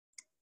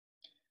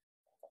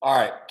All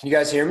right. Can you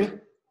guys hear me?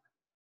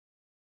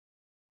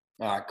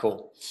 All right,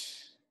 cool.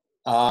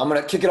 I'm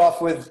going to kick it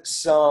off with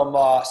some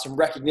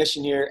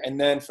recognition here. And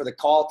then for the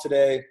call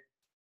today,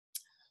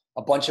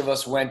 a bunch of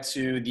us went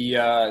to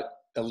the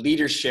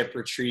leadership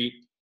retreat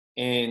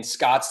in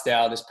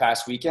Scottsdale this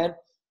past weekend.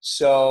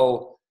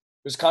 So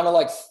there's kind of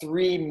like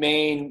three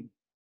main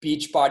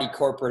Beachbody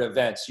corporate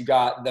events. You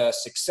got the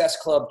Success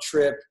Club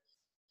trip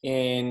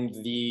in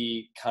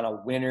the kind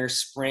of winter,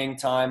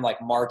 springtime,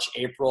 like March,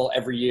 April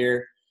every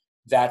year.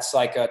 That's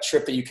like a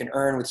trip that you can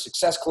earn with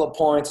Success Club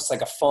points. It's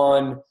like a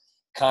fun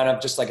kind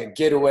of just like a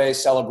getaway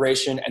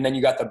celebration. And then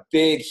you got the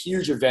big,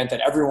 huge event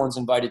that everyone's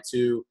invited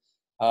to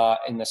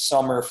in the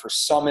summer for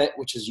Summit,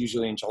 which is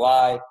usually in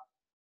July.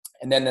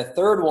 And then the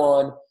third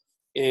one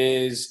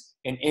is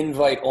an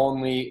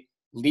invite-only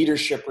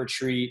leadership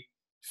retreat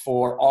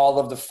for all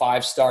of the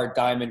 5-star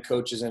diamond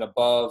coaches and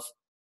above.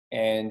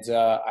 And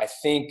I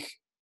think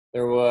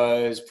there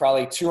was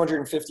probably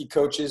 250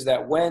 coaches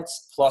that went,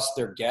 plus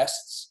their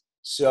guests.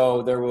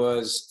 So there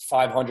was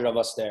 500 of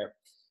us there.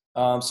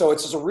 So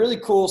it's just a really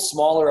cool,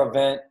 smaller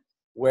event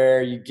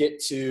where you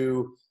get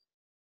to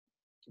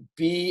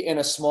be in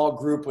a small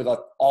group with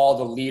all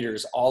the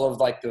leaders, all of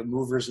like the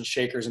movers and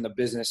shakers in the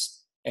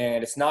business.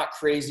 And it's not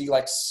crazy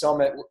like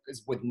Summit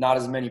with not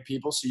as many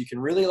people. So you can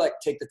really like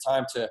take the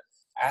time to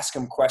ask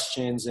them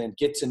questions and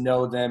get to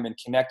know them and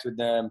connect with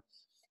them.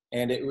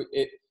 And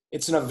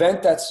it's an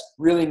event that's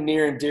really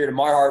near and dear to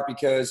my heart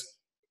because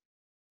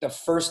the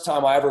first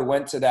time I ever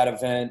went to that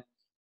event,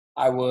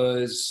 I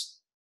was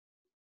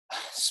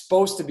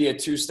supposed to be a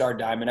 2-star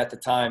diamond. At the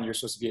time, you're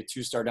supposed to be a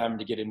 2-star diamond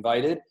to get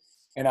invited.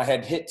 And I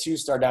had hit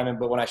 2-star diamond,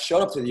 but when I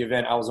showed up to the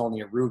event, I was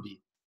only a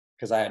ruby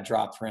because I had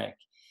dropped rank.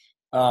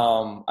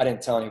 I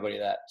didn't tell anybody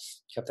that.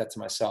 Kept that to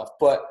myself.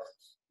 But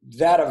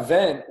that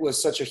event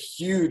was such a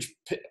huge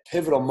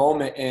pivotal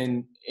moment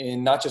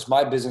in not just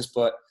my business,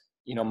 but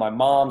my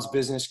mom's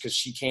business, because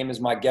she came as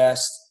my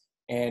guest,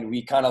 and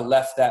we kind of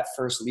left that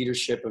first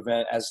leadership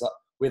event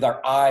with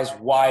our eyes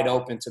wide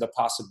open to the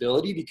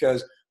possibility,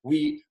 because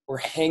we were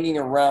hanging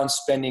around,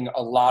 spending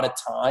a lot of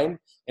time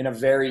in a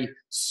very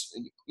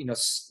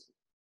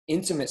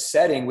intimate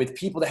setting with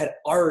people that had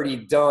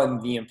already done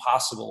the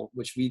impossible,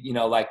 which we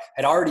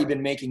had already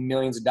been making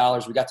millions of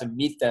dollars. We got to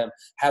meet them,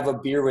 have a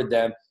beer with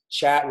them,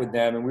 chat with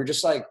them, and we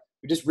just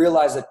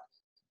realized that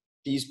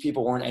these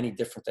people weren't any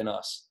different than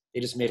us. They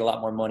just made a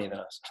lot more money than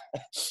us,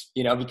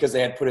 because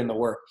they had put in the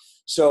work.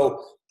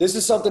 So this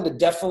is something to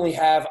definitely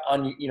have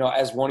on,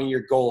 as one of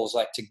your goals,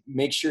 like to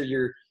make sure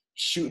you're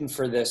shooting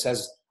for this.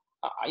 As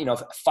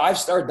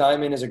 5-star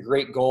diamond is a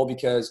great goal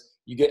because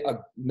you get a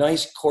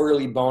nice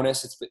quarterly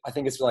bonus. I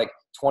think it's like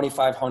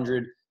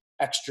 $2,500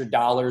 extra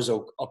dollars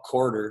a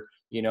quarter,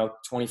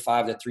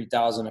 25 to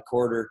 3,000 a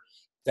quarter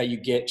that you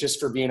get just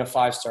for being a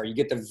 5-star. You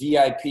get the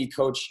VIP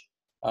coach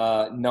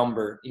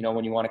number,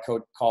 when you want to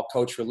call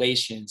coach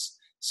relations.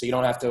 So you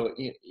don't have to,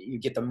 you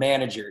get the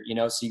manager,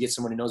 so you get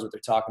someone who knows what they're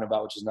talking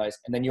about, which is nice.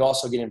 And then you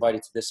also get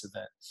invited to this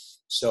event.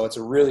 So it's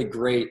a really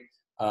great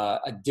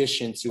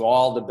addition to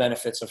all the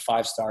benefits of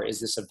 5-star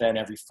is this event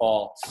every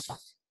fall.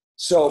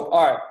 So,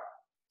 all right.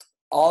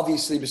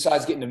 Obviously,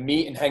 besides getting to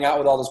meet and hang out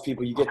with all those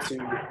people, you get to, see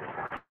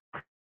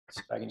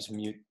if I can just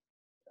mute.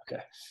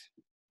 Okay.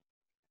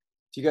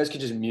 If you guys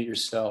could just mute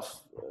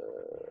yourself.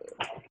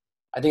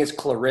 I think it's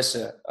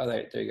Clarissa. Oh,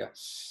 there you go.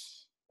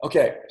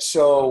 Okay.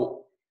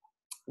 So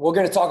we're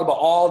going to talk about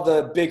all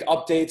the big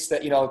updates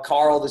that,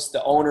 Carl,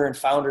 the owner and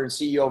founder and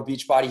CEO of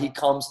Beachbody, he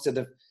comes to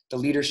the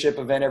leadership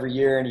event every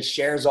year and he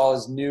shares all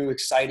his new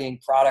exciting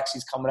products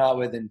he's coming out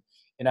with and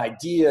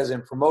ideas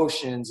and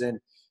promotions. And,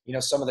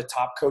 some of the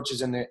top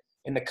coaches in the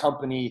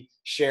company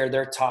share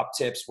their top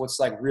tips, what's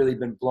like really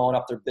been blowing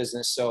up their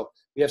business. So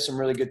we have some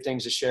really good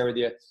things to share with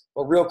you.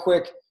 But real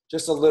quick,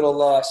 just a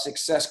little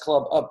Success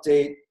Club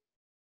update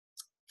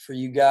for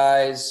you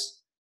guys.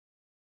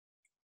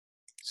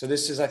 So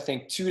this is, I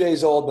think, 2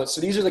 days old. But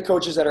so these are the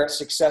coaches that are at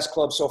Success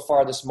Club so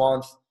far this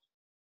month.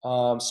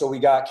 So we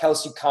got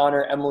Kelsey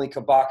Connor, Emily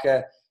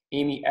Kabaka,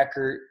 Amy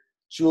Eckert,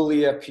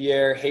 Julia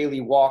Pierre, Haley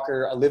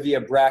Walker,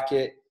 Olivia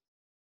Brackett,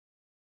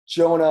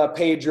 Jonah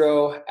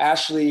Pedro,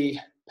 Ashley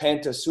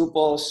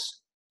Pantasupos,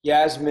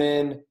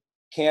 Yasmin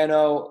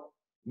Cano,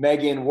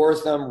 Megan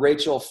Wortham,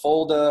 Rachel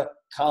Folda,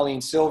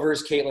 Colleen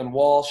Silvers, Caitlin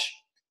Walsh,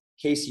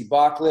 Casey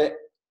Bachlet,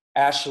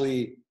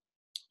 Ashley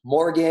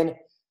Morgan,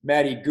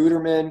 Maddie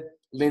Guterman,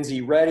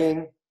 Lindsay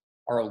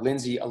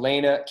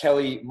Elena,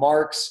 Kelly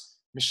Marks,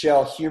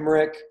 Michelle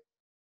Humerick,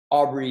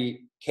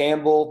 Aubrey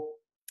Campbell,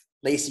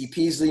 Lacey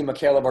Peasley,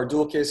 Michaela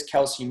Bardulkis,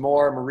 Kelsey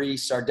Moore, Marie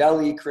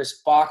Sardelli,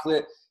 Chris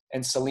Bachlet,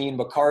 and Celine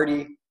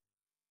Bacardi.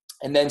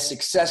 And then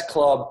Success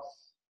Club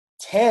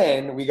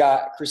 10, we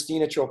got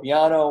Christina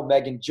Tropiano,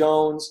 Megan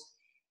Jones,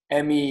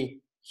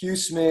 Emmy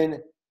Huseman,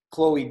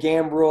 Chloe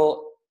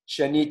Gambrill,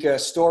 Shanika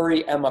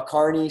Story, Emma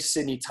Carney,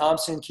 Sydney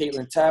Thompson,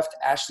 Caitlin Teft,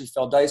 Ashley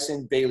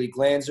Feldyson, Bailey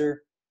Glanzer,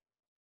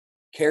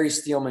 Carrie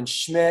Steelman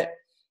Schmidt,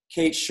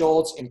 Kate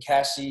Schultz, and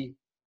Cassie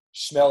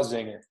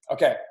Schmelzinger.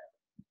 Okay,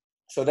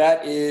 so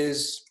that's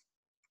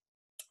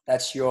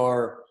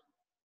your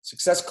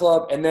Success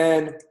Club. And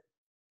then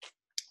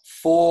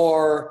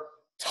for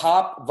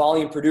top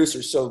volume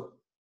producers, so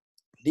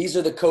these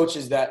are the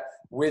coaches that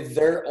with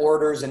their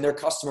orders and their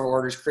customer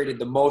orders created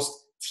the most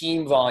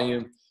team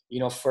volume,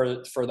 for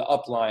the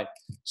upline.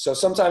 So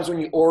sometimes when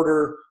you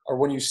order or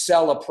when you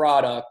sell a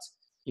product,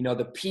 the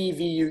PV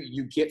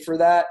you get for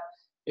that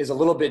is a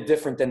little bit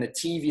different than the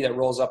TV that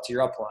rolls up to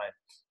your upline.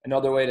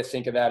 Another way to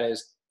think of that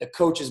is the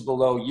coaches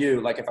below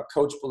you. Like if a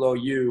coach below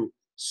you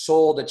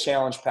sold a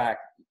challenge pack,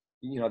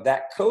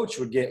 that coach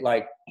would get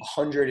like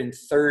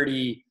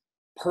 130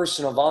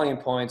 personal volume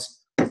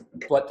points,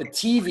 but the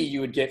TV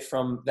you would get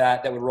from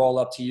that would roll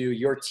up to you,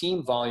 your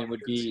team volume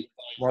would be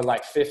more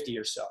like 50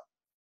 or so.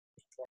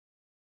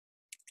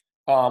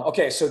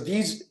 Okay, so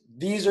these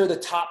are the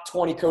top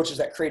 20 coaches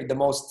that created the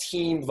most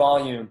team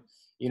volume,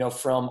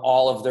 from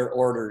all of their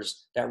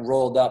orders that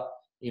rolled up,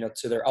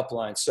 to their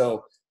upline.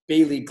 So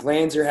Bailey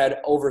Glanzer had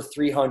over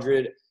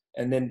 300,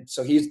 and then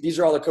these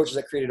are all the coaches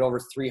that created over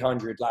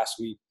 300 last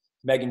week.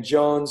 Megan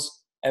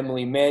Jones,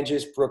 Emily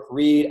Mangis, Brooke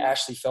Reed,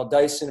 Ashley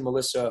Feldyson,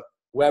 Melissa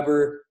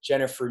Weber,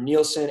 Jennifer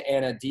Nielsen,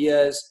 Anna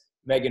Diaz,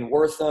 Megan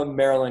Wortham,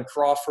 Marilyn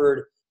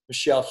Crawford,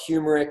 Michelle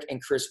Humerick,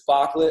 and Chris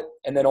Bocklett.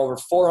 And then over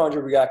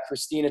 400, we got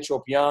Christina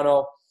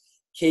Tropiano,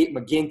 Kate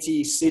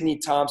McGinty, Sydney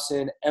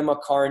Thompson, Emma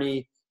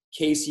Carney,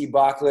 Casey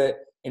Bocklett,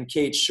 and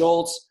Kate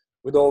Schultz.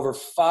 With over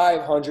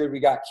 500, we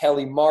got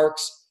Kelly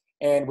Marks.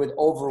 And with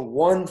over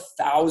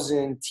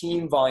 1,000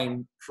 team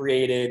volume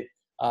created,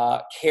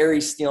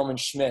 Carrie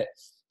Steelman-Schmidt.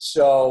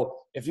 So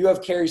if you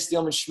have Carrie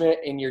Steelman-Schmidt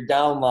in your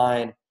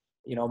downline,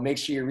 make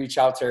sure you reach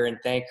out to her and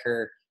thank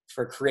her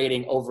for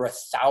creating over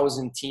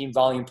 1,000 team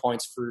volume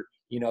points for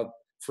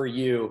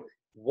you.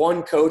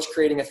 One coach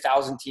creating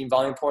 1,000 team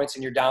volume points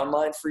in your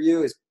downline for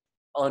you is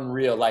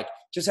unreal. Like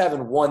just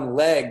having one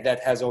leg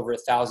that has over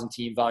 1,000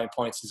 team volume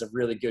points is a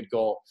really good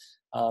goal.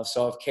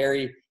 So if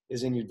Carrie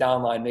is in your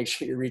downline, make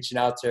sure you're reaching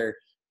out to her,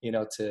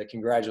 to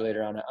congratulate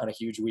her on a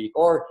huge week,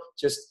 or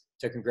just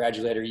to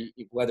congratulate her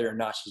whether or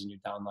not she's in your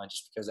downline,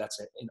 just because that's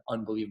an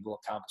unbelievable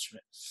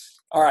accomplishment.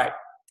 All right.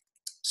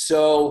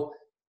 So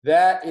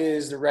that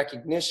is the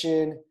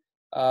recognition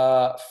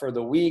for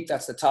the week.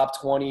 That's the top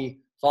 20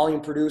 volume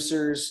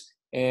producers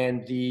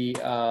and the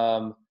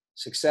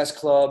Success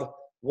Club.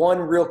 One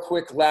real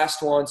quick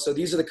last one. So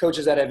these are the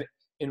coaches that have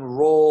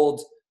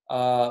enrolled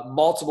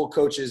multiple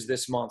coaches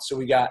this month. So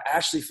we got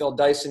Ashley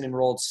Feldyson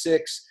enrolled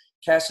 6,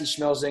 Cassie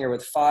Schmelzinger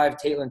with 5,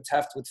 Caitlin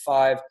Teft with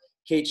 5,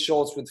 Kate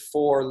Schultz with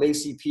 4,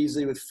 Lacey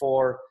Peasley with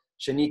 4,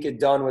 Shanika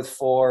Dunn with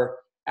 4,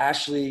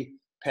 Ashley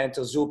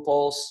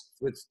Pantozopoulos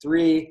with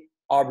 3,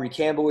 Aubrey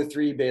Campbell with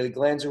 3, Bailey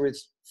Glanzer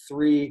with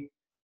 3,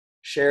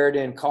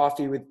 Sheridan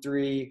Coffey with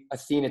 3,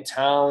 Athena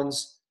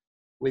Towns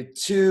with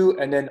 2,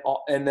 and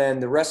then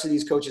the rest of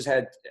these coaches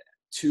had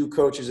 2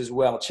 coaches as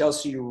well.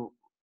 Chelsea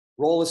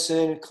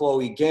Rollison,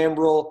 Chloe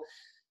Gambrell,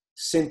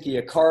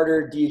 Cynthia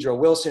Carter, Deidre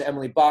Wilson,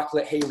 Emily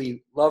Bocklett,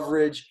 Haley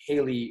Loveridge,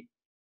 Haley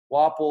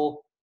Wapple,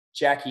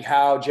 Jackie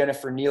Howe,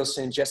 Jennifer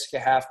Nielsen, Jessica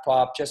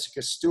Halfpop,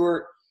 Jessica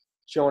Stewart,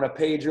 Jonah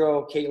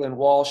Pedro, Caitlin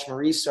Walsh,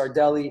 Marie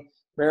Sardelli,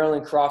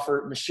 Marilyn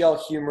Crawford, Michelle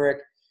Humerick,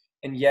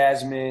 and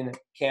Yasmin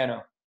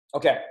Cano.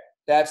 Okay,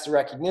 that's the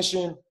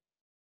recognition.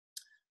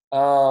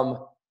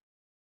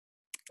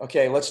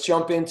 Okay, let's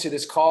jump into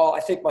this call. I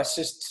think my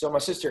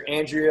sister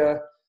Andrea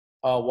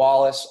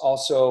Wallace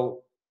also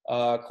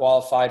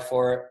qualified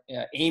for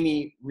it.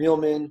 Amy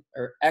Reelman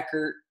or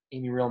Eckert,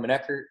 Amy Reelman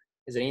Eckert.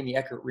 Is it Amy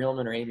Eckert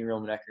Reelman or Amy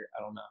Reelman Eckert?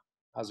 I don't know.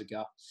 How's it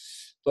go?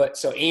 But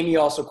so Amy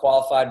also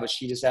qualified, but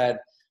she just had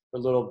her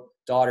little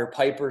daughter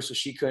Piper, so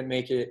she couldn't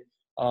make it.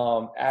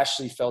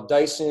 Ashley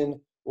Feldyson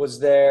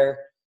was there.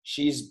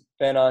 She's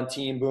been on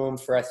Team Boom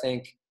for, I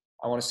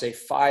want to say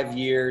 5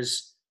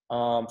 years.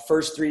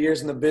 First 3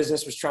 years in the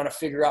business was trying to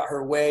figure out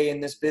her way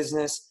in this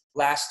business.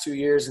 Last 2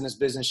 years in this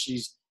business,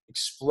 she's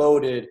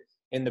exploded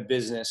in the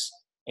business.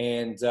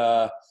 And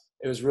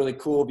it was really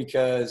cool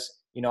because,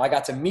 I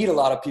got to meet a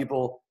lot of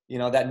people,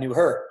 that knew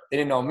her. They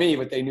didn't know me,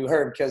 but they knew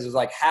her because it was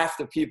like half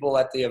the people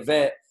at the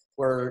event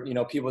were,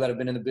 people that have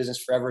been in the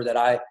business forever that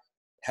I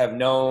have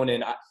known.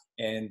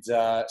 And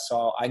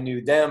so I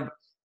knew them,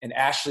 and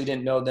Ashley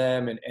didn't know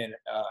them. And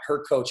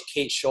her coach,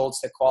 Kate Schultz,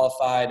 that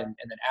qualified. And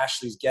then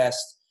Ashley's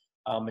guest,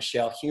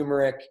 Michelle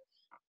Humerick,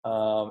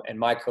 and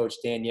my coach,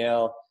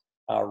 Danielle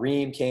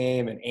Ream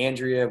came, and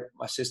Andrea,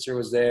 my sister,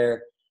 was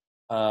there.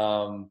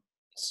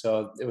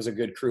 So it was a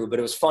good crew, but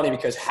it was funny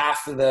because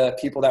half of the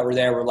people that were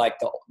there were like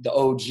the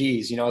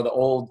OGs, the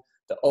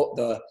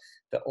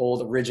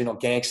old original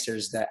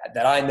gangsters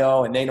that I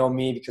know, and they know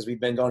me because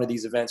we've been going to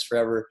these events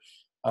forever.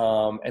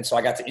 And so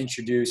I got to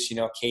introduce,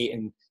 Kate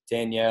and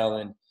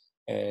Danielle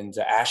and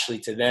Ashley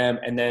to them.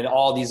 And then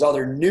all these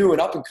other new and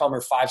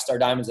up-and-comer 5-star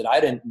diamonds that I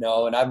didn't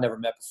know and I've never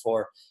met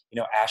before,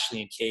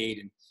 Ashley and Kate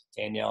and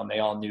Danielle, and they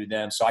all knew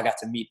them. So I got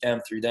to meet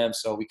them through them.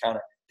 So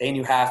they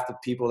knew half the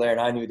people there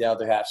and I knew the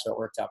other half. So it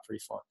worked out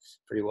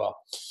pretty well.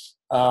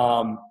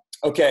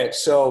 Okay.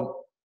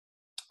 So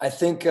I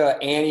think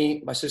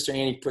Annie, my sister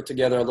Annie, put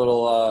together a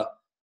little,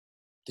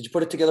 did you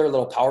put it together a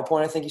little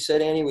PowerPoint? I think you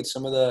said, Annie, with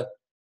some of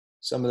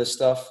the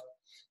stuff.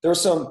 there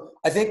was some,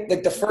 I think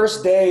like the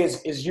first day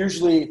is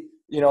usually,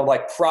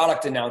 like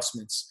product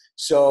announcements.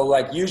 So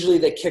like usually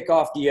they kick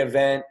off the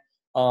event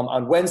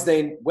on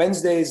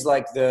Wednesdays,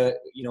 like the,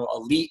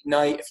 elite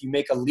night. If you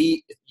make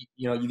elite,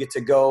 you get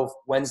to go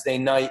Wednesday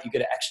night, you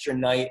get an extra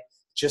night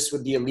just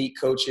with the elite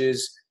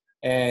coaches.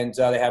 And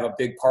they have a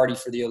big party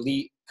for the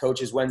elite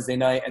coaches Wednesday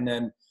night. And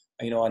then,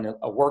 on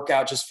a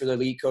workout just for the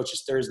elite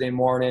coaches Thursday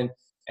morning.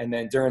 And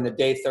then during the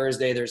day,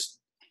 Thursday, there's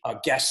a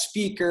guest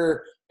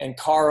speaker and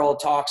Carl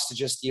talks to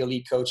just the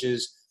elite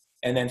coaches.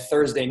 And then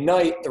Thursday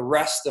night, the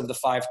rest of the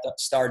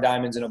 5-star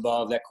diamonds and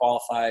above that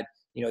qualified,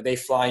 they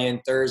fly in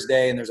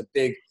Thursday, and there's a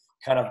big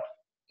kind of,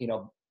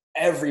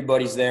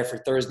 everybody's there for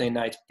Thursday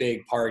night's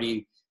big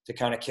party to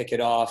kind of kick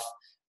it off.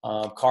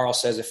 Carl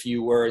says a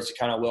few words to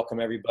kind of welcome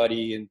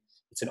everybody, and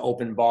it's an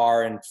open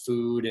bar and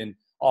food and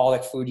all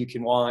that food you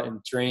can want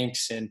and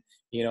drinks and,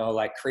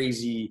 like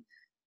crazy.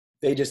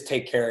 They just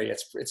take care of you.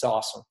 It's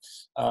awesome.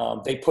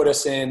 They put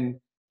us in,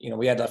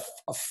 we had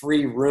a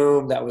free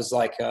room that was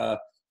like a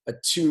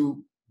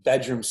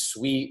 2-bedroom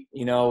suite,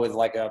 with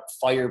like a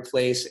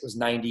fireplace. It was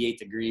 98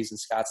 degrees in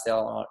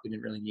Scottsdale. We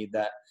didn't really need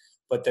that,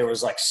 but there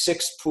was like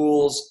 6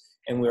 pools,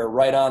 and we were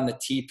right on the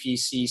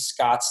TPC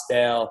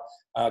Scottsdale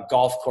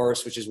golf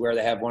course, which is where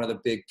they have one of the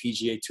big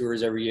PGA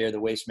tours every year, the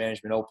Waste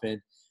Management Open.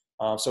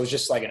 So it was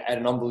just like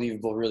an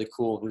unbelievable, really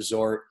cool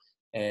resort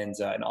and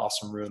an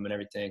awesome room and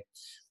everything.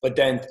 But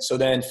then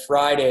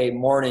Friday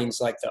mornings,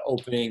 like the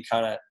opening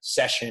kind of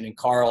session, and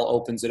Carl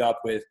opens it up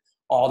with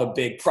all the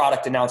big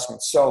product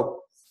announcements.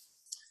 So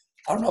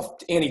I don't know if,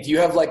 Annie, do you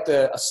have like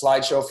a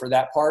slideshow for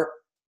that part?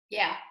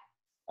 Yeah.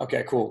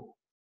 Okay, cool.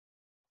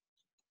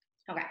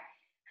 Okay.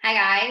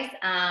 Hi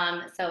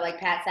guys. So like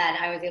Pat said,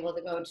 I was able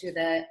to go to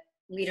the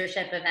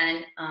leadership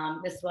event.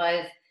 This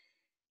was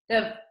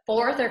the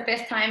 4th or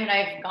 5th time that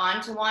I've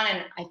gone to one,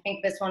 and I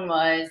think this one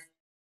was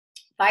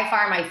by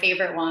far my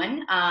favorite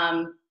one.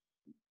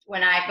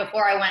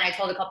 Before I went, I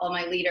told a couple of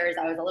my leaders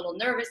I was a little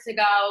nervous to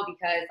go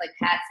because, like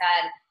Pat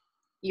said,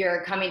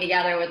 you're coming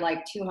together with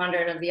like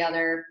 200 of the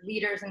other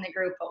leaders in the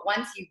group. But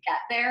once you get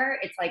there,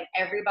 it's like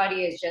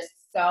everybody is just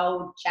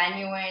so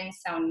genuine,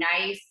 so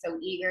nice, so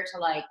eager to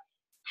like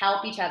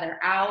help each other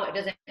out. It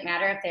doesn't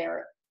matter if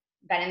they're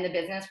been in the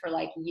business for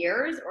like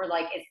years or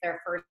like it's their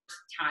first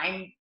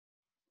time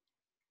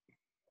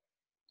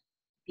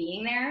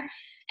being there.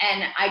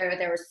 And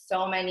there were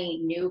so many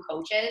new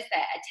coaches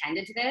that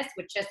attended to this,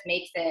 which just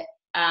makes it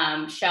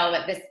show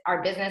that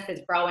our business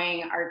is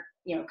growing. Our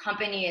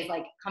company is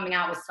like coming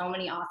out with so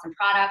many awesome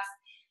products.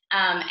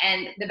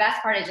 And the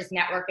best part is just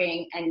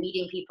networking and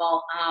meeting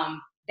people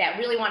that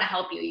really want to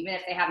help you, even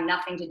if they have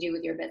nothing to do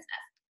with your business.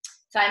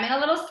 So I made a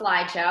little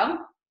slideshow.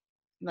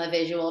 I'm a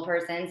visual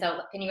person,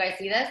 so can you guys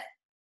see this?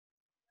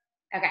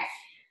 Okay.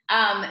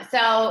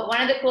 So one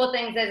of the cool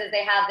things is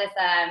they have this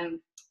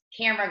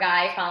camera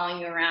guy following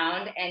you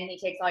around, and he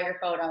takes all your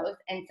photos.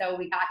 And so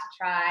we got to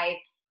try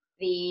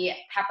the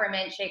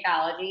peppermint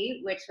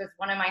Shakeology, which was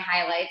one of my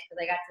highlights because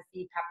I got to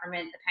see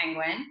Peppermint the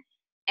penguin.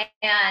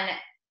 And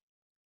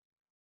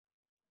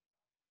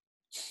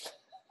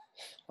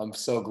I'm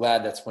so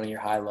glad that's one of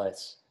your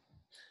highlights.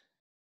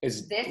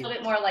 Is this a little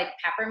bit more like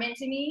peppermint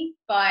to me,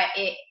 but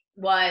I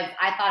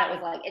thought it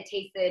was like, it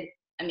tasted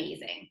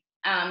amazing.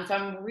 So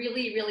I'm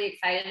really, really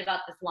excited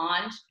about this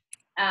launch.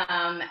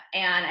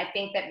 And I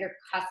think that your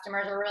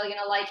customers are really going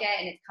to like it,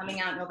 and it's coming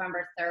out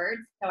November 3rd.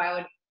 So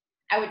I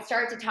would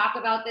start to talk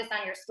about this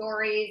on your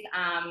stories.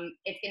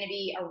 It's going to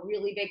be a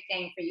really big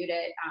thing for you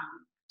to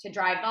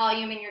drive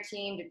volume in your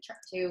team,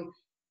 to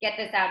get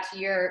this out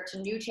to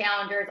new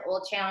challengers,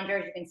 old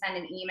challengers. You can send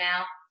an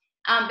email.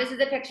 This is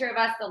a picture of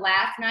us the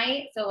last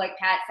night. So like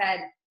Pat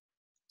said,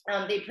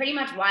 they pretty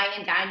much wine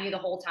and dine you the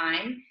whole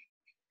time.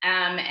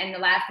 And the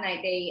last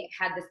night they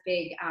had this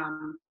big, I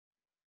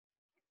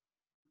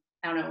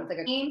don't know, it was like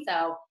a team.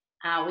 So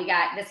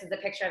this is a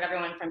picture of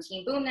everyone from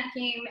Team Boom that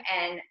came,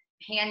 and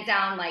hands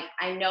down, like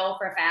I know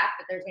for a fact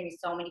that there's going to be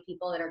so many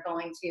people that are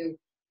going to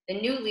the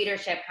new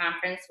leadership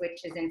conference,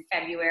 which is in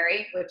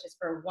February, which is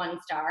for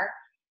 1 star.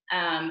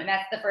 And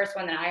that's the first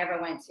one that I ever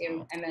went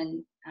to. And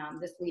then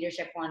this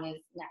leadership one is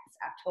next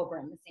October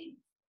in the same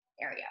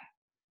area.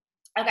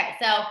 Okay,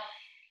 so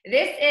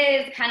this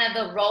is kind of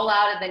the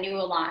rollout of the new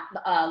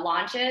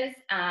launches.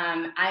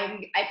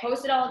 I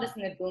posted all of this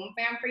in the Boom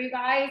Fam for you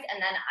guys,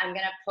 and then I'm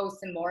going to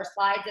post some more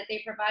slides that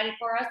they provided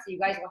for us, so you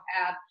guys will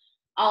have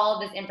all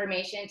of this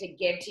information to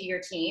give to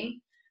your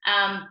team.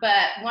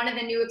 But one of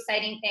the new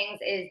exciting things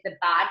is the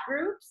BOD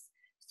groups.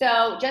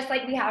 So just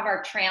like we have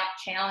our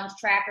challenge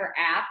tracker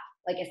app,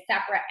 like a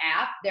separate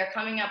app, they're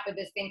coming up with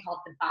this thing called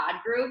the BOD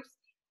groups,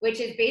 which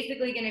is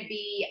basically going to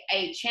be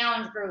a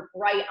challenge group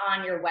right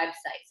on your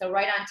website. So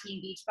right on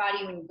Team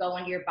Beachbody, when you go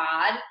into your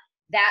BOD,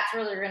 that's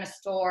where they're going to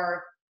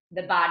store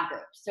the BOD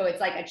groups. So it's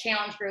like a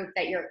challenge group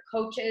that your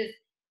coaches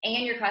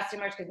and your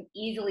customers can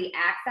easily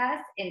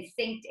access and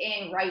synced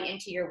in right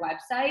into your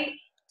website.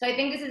 So I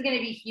think this is going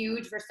to be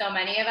huge for so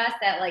many of us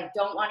that like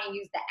don't want to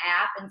use the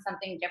app and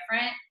something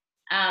different.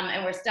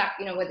 And we're stuck,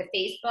 with the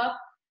Facebook.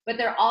 but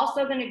they're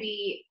also going to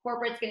be,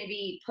 corporate's going to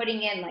be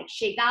putting in like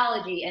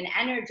Shakeology and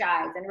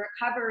Energize and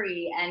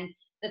recovery and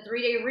the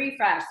 3-day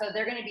refresh. So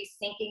they're going to be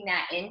syncing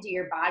that into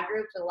your bod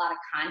groups with a lot of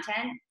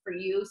content for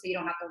you, so you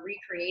don't have to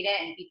recreate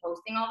it and be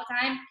posting all the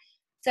time.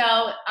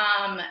 So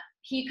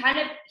he kind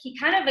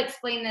of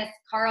explained this.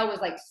 Carl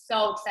was like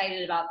so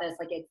excited about this,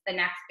 like it's the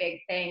next big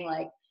thing,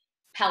 like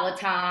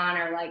Peloton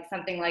or like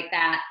something like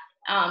that.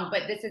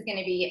 But this is going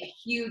to be a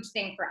huge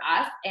thing for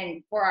us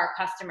and for our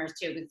customers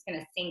too, because it's going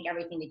to sync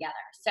everything together.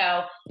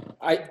 So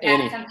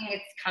that's something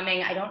that's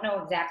coming. I don't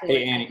know exactly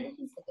what time. I think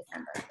it's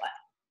December,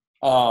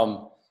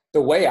 but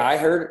the way I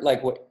heard,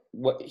 like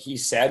what he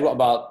said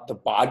about the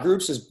bod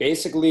groups is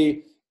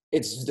basically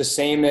it's the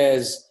same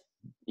as,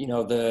 you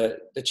know, the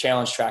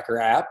challenge tracker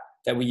app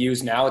that we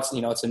use now. It's,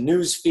 you know, it's a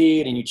news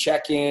feed and you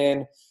check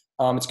in.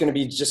 It's going to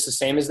be just the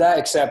same as that,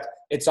 except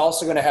it's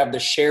also going to have the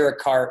share a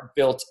cart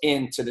built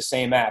into the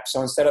same app.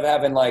 So instead of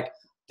having like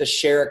the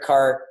share a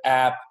cart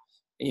app,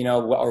 you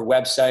know, or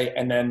website,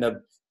 and then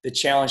the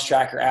challenge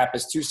tracker app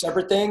is two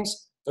separate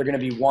things, they're going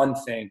to be one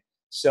thing.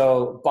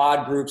 So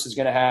bod groups is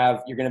going to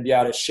have, you're going to be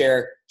able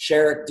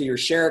to do your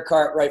share a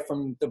cart right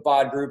from the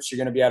bod groups. You're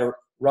going to be able to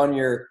run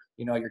your,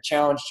 you know, your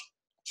challenge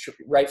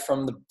right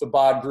from the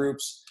bod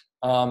groups.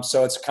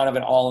 So it's kind of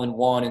an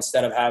all-in-one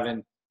instead of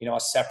having, you know,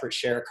 a separate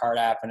share a cart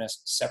app and a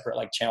separate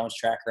like challenge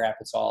tracker app.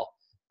 It's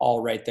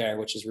all right there,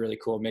 which is really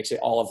cool. It makes it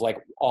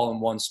all in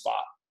one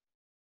spot.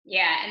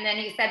 Yeah. And then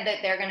he said that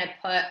they're going to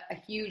put a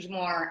huge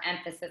more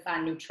emphasis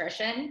on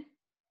nutrition,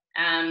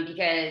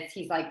 because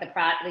he's like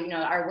you know,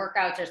 our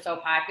workouts are so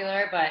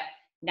popular, but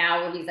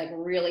now he's like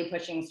really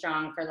pushing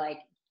strong for like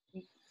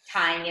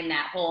tying in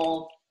that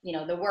whole, you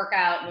know, the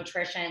workout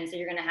nutrition. So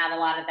you're going to have a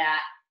lot of that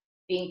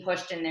being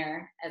pushed in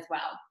there as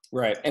well.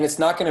 Right. And it's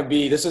not going to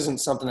be, this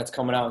isn't something that's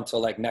coming out until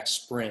like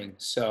next spring.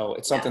 So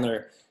it's something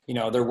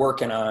they're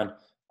working on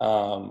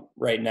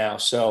right now.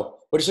 So,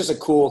 but it's just a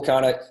cool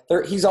kind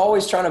of, he's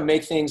always trying to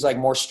make things like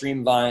more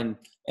streamlined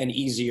and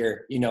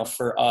easier, you know,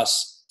 for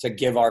us to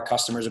give our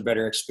customers a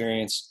better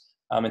experience,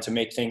 and to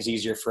make things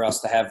easier for us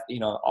to have, you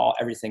know,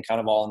 everything kind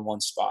of all in one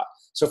spot.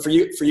 So for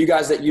you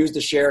guys that use the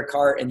share a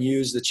cart and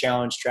use the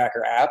challenge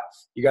tracker app,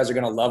 you guys are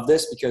going to love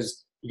this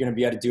because you're going to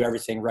be able to do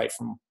everything right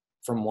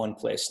from one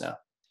place now.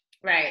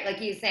 Right. Like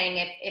he's saying,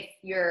 if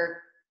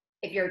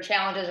your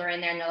challenges are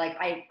in there and they're like,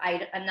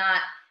 I'm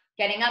not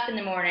getting up in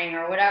the morning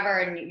or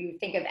whatever, and you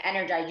think of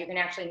Energize, you can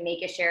actually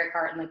make a share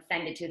cart and like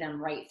send it to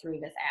them right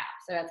through this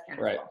app. So that's kind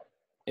of right. Cool.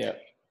 Yeah.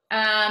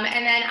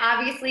 And then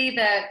obviously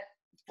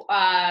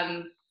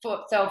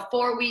so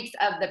 4 weeks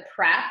of the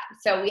prep.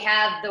 So we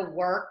have the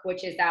work,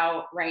 which is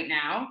out right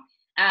now.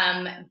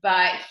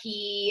 But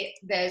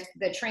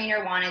the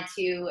trainer wanted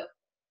to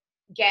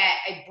get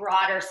a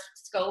broader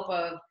scope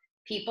of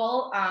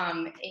people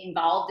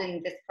involved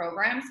in this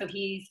program. So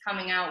he's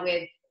coming out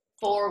with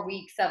 4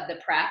 weeks of the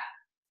prep,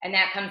 and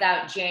that comes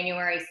out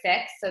January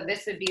 6th. So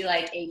this would be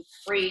like a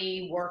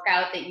free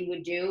workout that you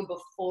would do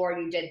before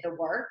you did the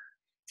work.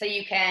 So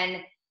you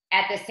can,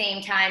 at the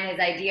same time, his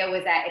idea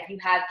was that if you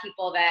have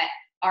people that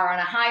are on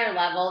a higher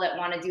level that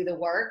want to do the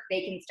work,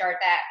 they can start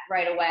that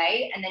right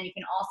away. And then you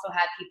can also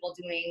have people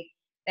doing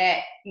that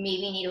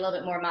maybe need a little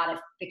bit more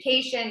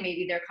modification.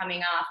 Maybe they're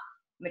coming off,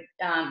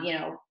 you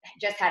know,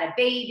 just had a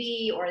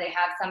baby, or they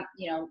have some,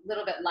 you know,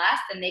 little bit less,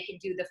 and they can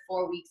do the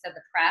 4 weeks of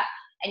the prep,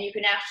 and you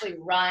can actually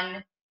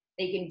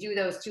they can do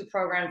those two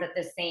programs at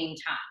the same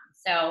time.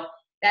 So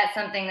that's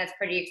something that's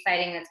pretty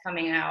exciting that's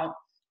coming out.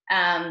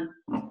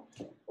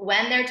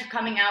 When they're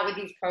coming out with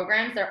these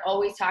programs, they're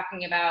always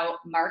talking about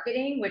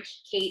marketing,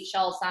 which Kate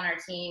Schultz on our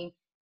team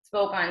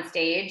spoke on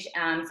stage.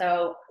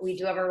 So we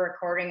do have a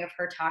recording of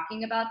her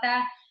talking about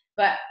that,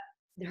 but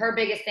her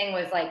biggest thing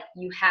was like,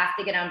 you have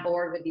to get on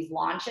board with these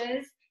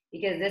launches,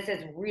 because this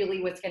is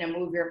really what's going to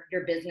move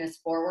your business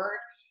forward.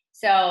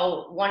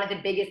 So one of the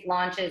biggest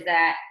launches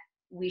that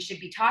we should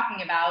be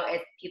talking about,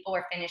 if people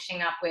are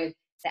finishing up with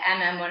the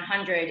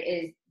MM100,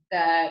 is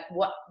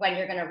when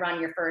you're going to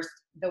run your first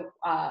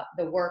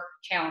the work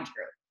challenge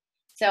group.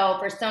 So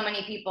for so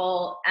many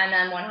people,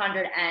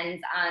 MM100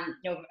 ends on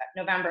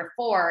November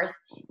 4th.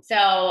 So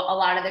a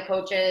lot of the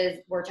coaches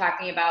were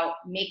talking about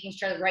making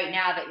sure right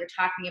now that you're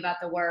talking about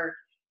the work,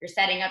 you're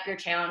setting up your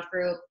challenge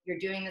group, you're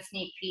doing the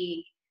sneak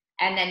peek,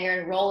 and then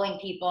you're enrolling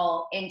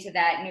people into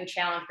that new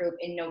challenge group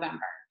in November.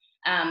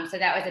 So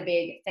that was a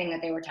big thing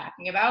that they were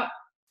talking about.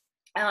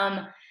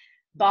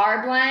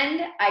 Bar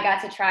blend, I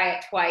got to try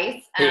it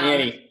twice.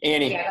 Hey,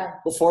 Annie, yeah,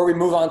 before we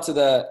move on to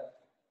the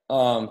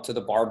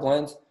bar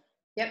blend.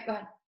 Yep, go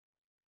ahead.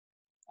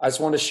 I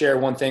just wanted to share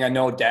one thing. I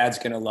know Dad's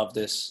going to love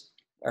this,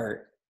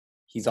 or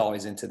he's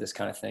always into this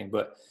kind of thing,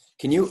 but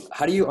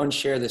how do you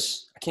unshare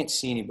this? I can't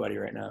see anybody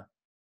right now.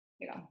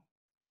 Yeah.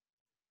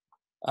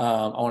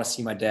 I want to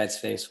see my dad's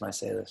face when I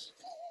say this.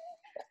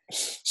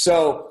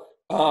 So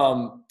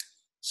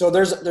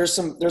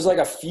there's like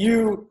a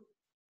few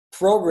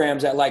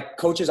programs that like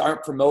coaches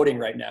aren't promoting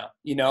right now,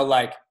 you know,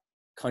 like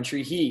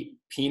Country Heat,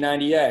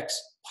 P90X,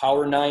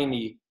 Power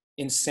 90,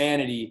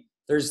 Insanity.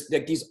 There's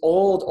like these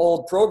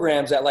old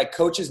programs that like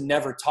coaches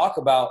never talk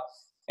about,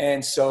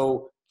 And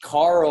so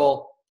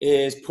Carl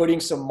is putting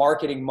some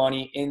marketing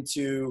money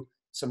into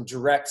some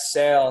direct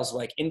sales,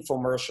 like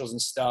infomercials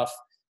and stuff,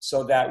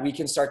 so that we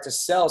can start to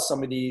sell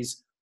some of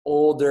these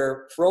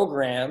older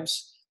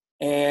programs.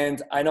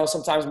 And I know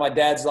sometimes my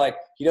dad's like,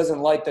 he doesn't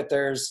like that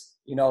there's,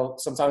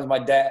 sometimes my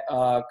dad,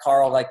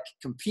 Carl, like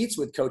competes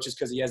with coaches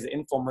because he has the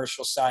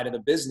infomercial side of the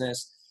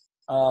business.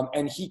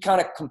 And he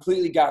kind of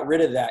completely got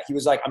rid of that. He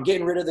was like, I'm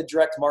getting rid of the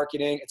direct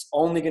marketing. It's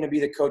only going to be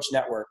the coach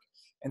network.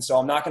 And so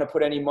I'm not going to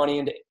put any money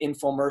into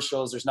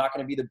infomercials. There's not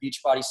going to be the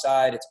Beachbody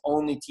side. It's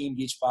only Team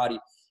Beachbody.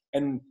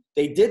 And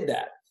they did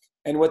that.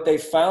 And what they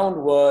found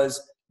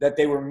was that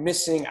they were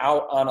missing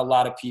out on a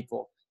lot of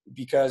people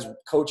because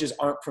coaches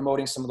aren't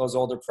promoting some of those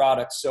older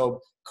products. So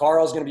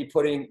Carl's going to be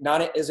putting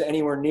not as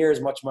anywhere near as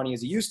much money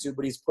as he used to,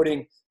 but he's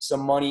putting some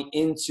money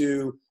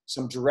into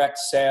some direct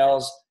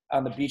sales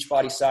on the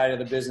Beachbody side of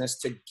the business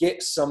to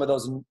get some of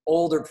those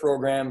older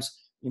programs,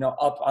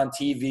 up on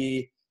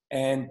TV.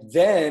 And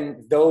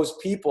then those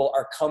people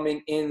are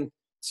coming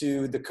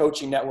into the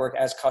coaching network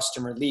as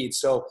customer leads.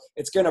 So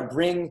it's going to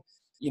bring,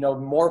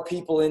 more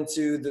people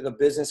into the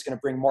business, going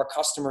to bring more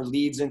customer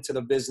leads into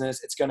the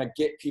business. It's going to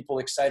get people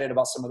excited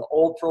about some of the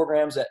old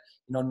programs that,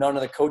 none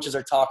of the coaches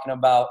are talking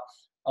about.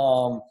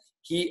 And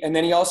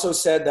then he also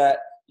said that,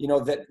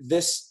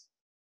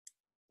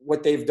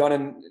 what they've done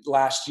in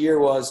last year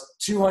was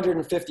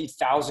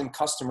 250,000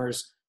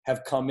 customers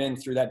have come in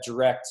through that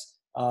direct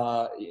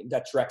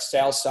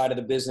sales side of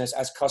the business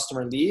as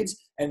customer leads.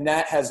 And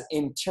that has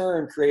in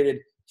turn created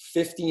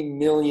 50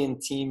 million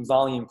team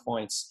volume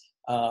points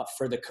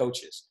for the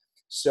coaches.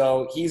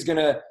 So he's going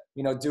to,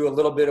 do a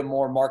little bit of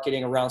more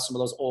marketing around some of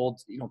those old,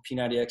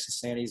 P90X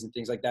Insanities and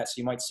things like that. So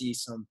you might see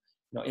some,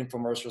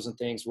 infomercials and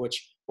things,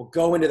 which will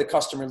go into the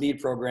customer lead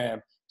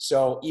program.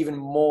 So even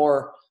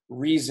more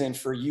reason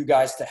for you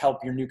guys to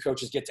help your new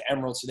coaches get to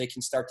Emerald so they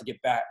can start to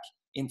get back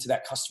into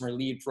that customer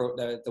lead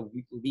the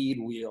lead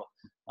wheel.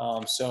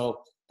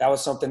 So that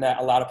was something that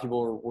a lot of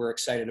people were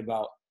excited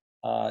about,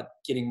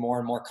 getting more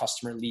and more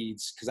customer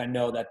leads. Cause I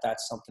know that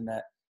that's something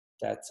that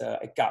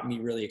it got me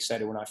really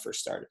excited when I first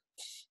started.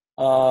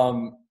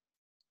 And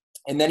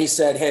then he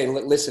said, hey,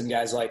 listen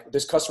guys, like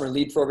this customer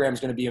lead program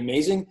is going to be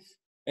amazing.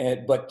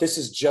 But this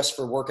is just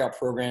for workout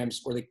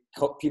programs where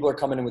people are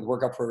coming in with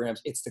workout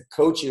programs. It's the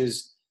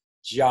coach's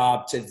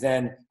job to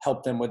then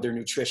help them with their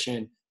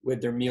nutrition,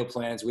 with their meal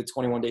plans, with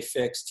 21 Day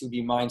Fix,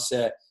 2B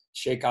Mindset,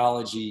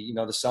 Shakeology,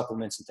 the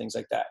supplements and things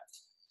like that.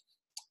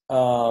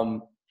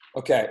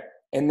 Okay.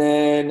 And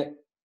then,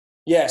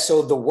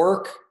 so the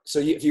work,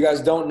 if you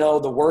guys don't know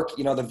the work,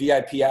 the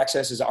VIP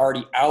access is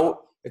already out.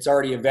 It's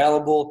already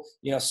available.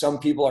 Some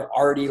people are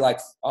already like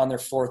on their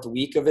 4th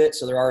week of it.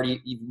 So they're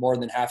already even more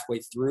than halfway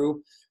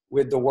through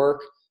with the work.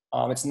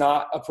 It's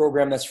not a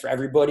program that's for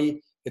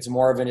everybody. It's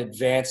more of an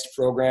advanced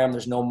program.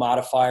 There's no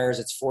modifiers.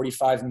 It's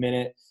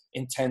 45-minute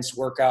intense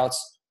workouts,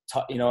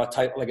 a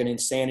type like an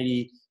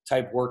insanity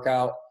type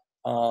workout,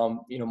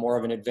 more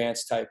of an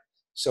advanced type.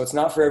 So it's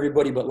not for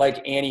everybody, but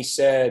like Annie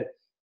said,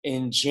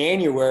 in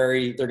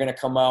January, they're going to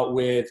come out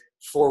with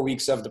 4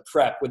 weeks of the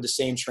prep with the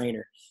same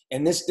trainer.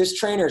 And this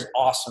trainer is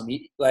awesome.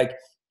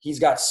 He's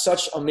got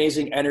such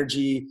amazing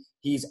energy.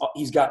 He's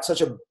got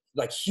such a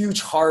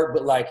huge heart,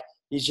 but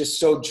he's just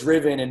so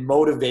driven and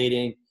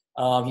motivating.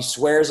 He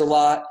swears a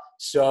lot.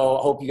 So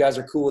I hope you guys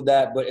are cool with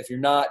that. But if you're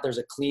not, there's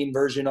a clean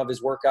version of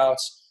his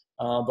workouts.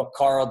 But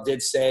Carl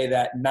did say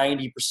that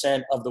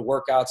 90% of the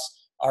workouts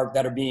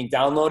that are being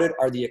downloaded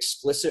are the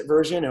explicit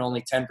version and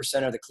only 10%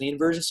 are the clean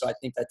version. So I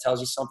think that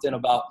tells you something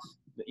about,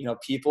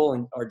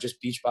 people or just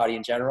Beachbody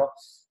in general.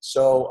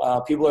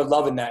 So people are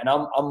loving that.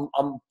 And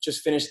I'm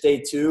just finished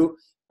day 2.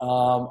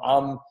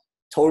 I'm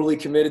totally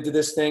committed to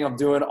this thing. I'm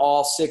doing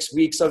all 6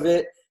 weeks of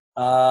it.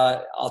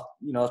 I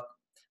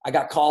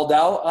got called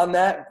out on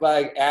that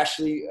by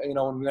Ashley,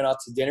 when we went out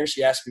to dinner.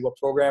 She asked me what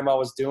program I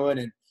was doing,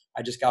 and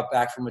I just got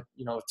back from a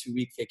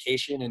 2-week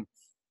vacation and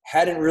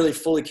hadn't really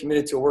fully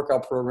committed to a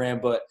workout program.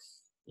 But,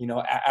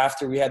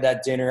 after we had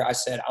that dinner, I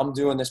said, I'm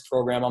doing this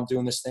program. I'm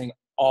doing this thing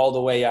all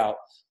the way out.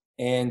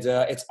 And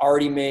it's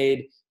already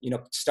made,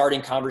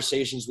 starting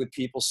conversations with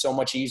people so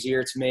much easier.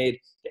 It's made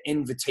the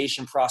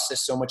invitation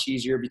process so much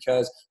easier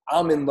because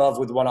I'm in love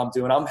with what I'm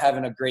doing. I'm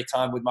having a great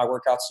time with my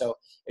workout. So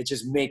it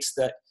just makes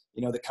the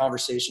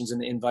conversations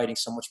and the inviting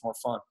so much more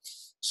fun.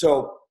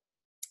 So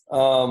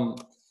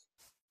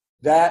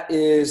that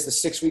is the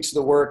 6 weeks of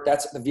the work.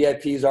 That's the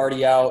VIP is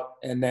already out.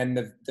 And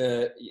then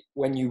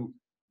when you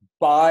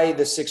buy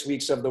the 6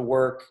 weeks of the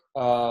work,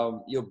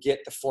 you'll get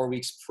the 4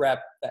 weeks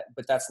prep,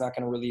 but that's not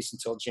going to release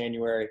until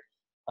January.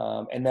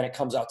 And then it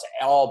comes out to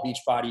all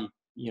Beachbody,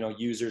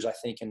 users, I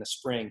think in the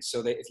spring.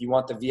 So that if you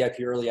want the VIP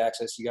early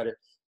access, you got to,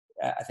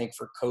 I think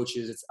for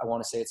coaches, I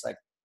want to say it's like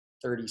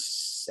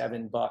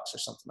 $37 or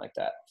something like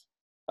that.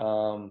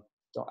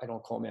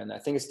 Don't quote me on that. I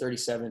think it's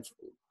 37,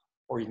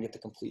 or you can get the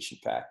completion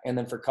pack. And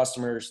then for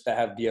customers that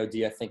have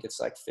BOD, I think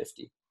it's like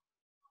 50.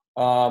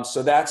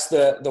 So that's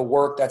the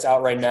work that's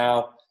out right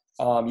now.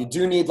 You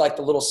do need like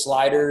the little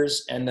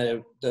sliders and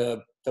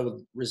the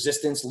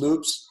resistance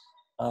loops.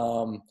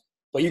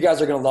 But you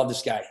guys are going to love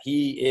this guy.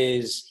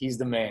 He's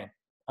the man.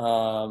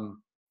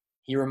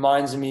 He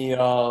reminds me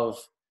of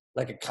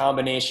like a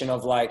combination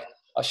of like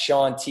a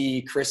Sean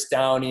T, Chris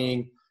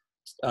Downing,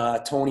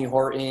 Tony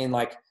Horton,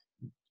 like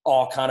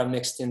all kind of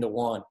mixed into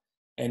one.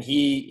 And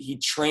he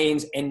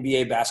trains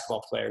NBA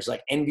basketball players.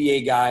 Like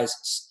NBA guys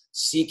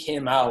seek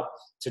him out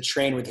to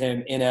train with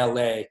him in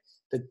LA.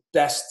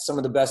 Some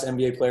of the best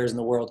NBA players in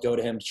the world go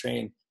to him to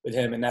train with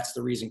him. And that's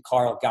the reason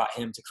Carl got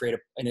him to create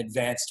an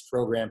advanced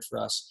program for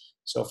us.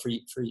 So for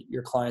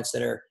your clients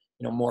that are,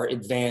 more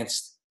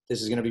advanced,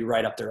 this is going to be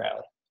right up their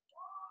alley.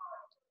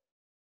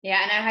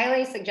 Yeah, and I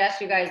highly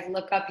suggest you guys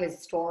look up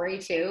his story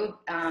too,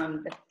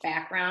 the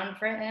background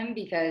for him,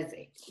 because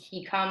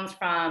he comes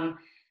from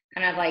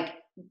kind of like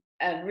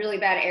a really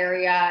bad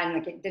area and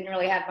like it didn't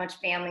really have much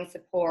family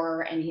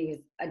support, and he was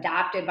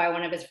adopted by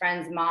one of his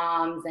friend's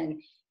moms,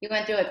 and he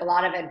went through like a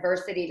lot of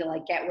adversity to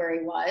like get where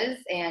he was.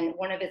 And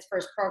one of his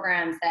first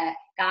programs that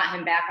got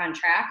him back on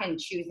track and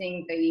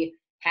choosing the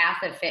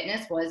path of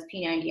fitness was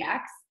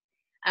P90X.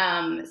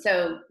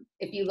 So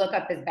if you look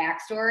up his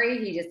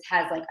backstory, he just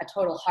has like a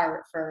total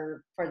heart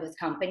for this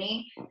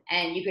company.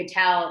 And you could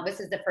tell this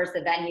is the first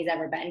event he's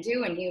ever been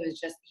to. And he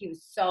was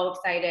so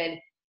excited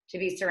to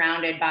be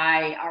surrounded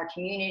by our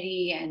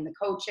community and the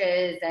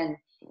coaches. And,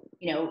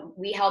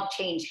 we helped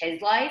change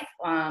his life,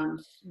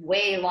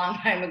 way long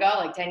time ago,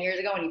 like 10 years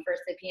ago when he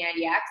first did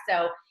P90X.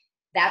 So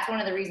that's one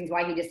of the reasons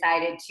why he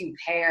decided to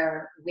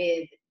pair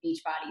with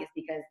Beachbody, is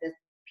because this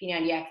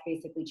P90X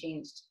basically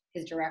changed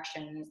his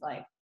direction in his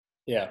life.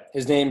 Yeah,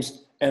 his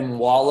name's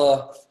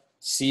Mwala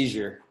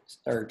Caesar,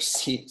 or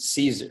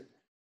Caesar.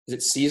 Is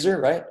it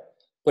Caesar, right?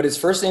 But his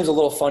first name's a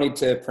little funny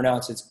to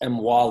pronounce. It's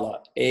Mwala,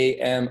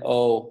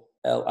 Amolia,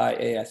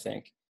 I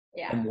think.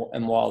 Yeah.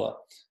 Mwala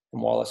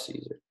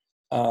Caesar.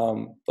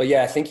 But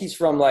yeah, I think he's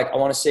from I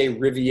want to say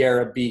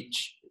Riviera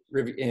Beach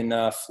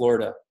in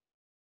Florida.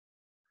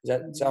 Does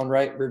that sound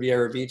right?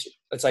 Riviera Beach.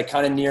 It's like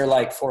kind of near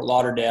like Fort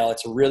Lauderdale.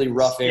 It's a really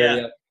rough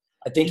area.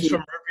 I think he's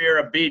from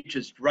Riviera Beach.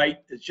 It's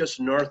just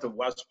north of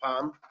West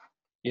Palm.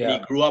 Yeah. And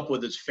he grew up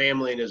with his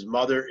family and his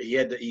mother. He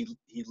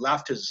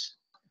left his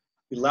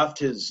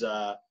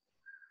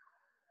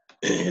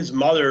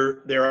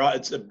mother there.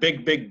 It's a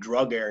big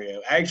drug area.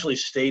 I actually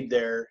stayed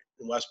there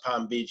in West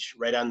Palm Beach,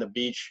 right on the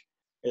beach.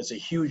 It's a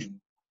huge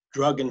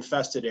drug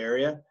infested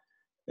area.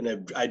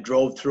 And I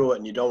drove through it,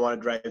 and you don't want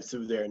to drive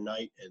through there at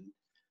night. And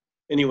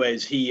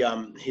anyways,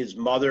 his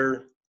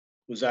mother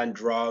was on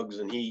drugs,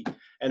 and he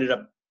ended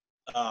up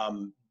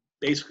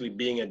basically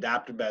being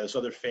adopted by this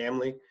other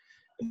family.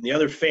 And the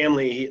other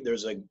family,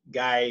 there's a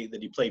guy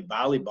that he played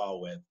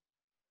volleyball with.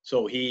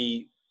 So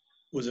he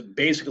was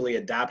basically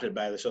adopted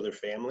by this other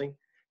family.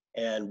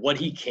 And what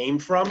he came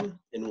from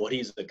and what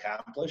he's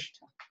accomplished,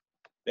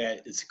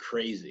 that is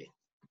crazy.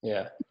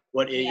 Yeah.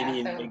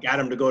 It got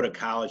him to go to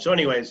college. So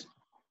anyways,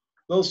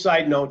 little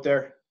side note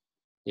there.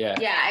 Yeah.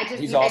 Yeah,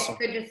 he's awesome.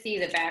 It's good to see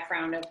the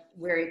background of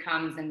where he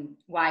comes and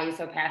why he's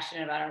so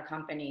passionate about our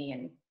company.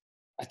 And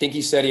I think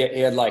he said he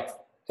had like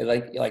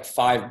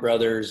 5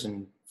 brothers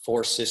and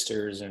 4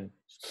 sisters, and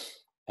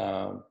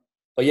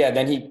but yeah,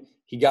 then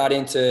he got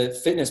into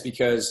fitness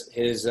because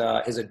his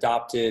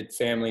adopted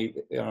family,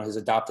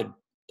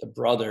 the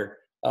brother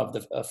of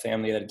the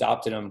family that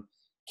adopted him,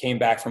 came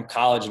back from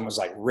college and was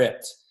like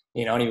ripped,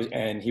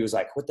 and he was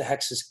like, what the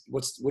heck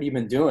what have you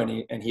been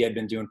doing? And he had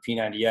been doing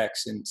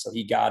P90X, and so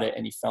he got it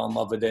and he fell in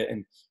love with it,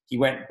 and he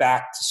went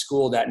back to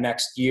school that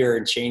next year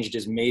and changed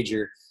his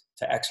major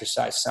to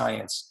exercise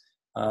science.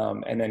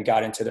 And then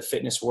got into the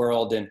fitness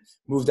world and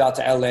moved out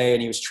to LA,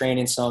 and he was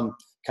training some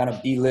kind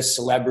of B-list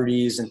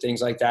celebrities and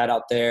things like that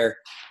out there.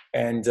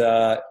 And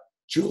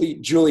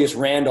Julius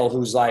Randle,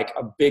 who's like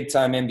a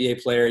big-time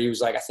NBA player, he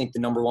was like, I think the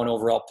number 1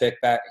 overall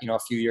pick back, a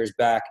few years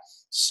back,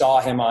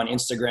 saw him on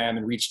Instagram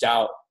and reached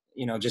out,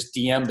 just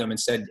DM'd him and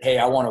said, hey,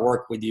 I want to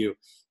work with you.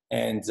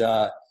 And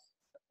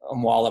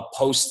Mwala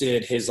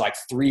posted his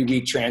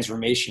 3-week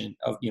transformation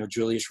of,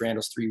 Julius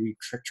Randle's 3-week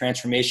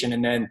transformation.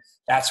 And then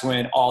that's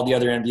when all the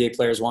other NBA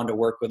players wanted to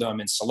work with him,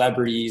 and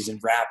celebrities and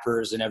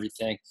rappers and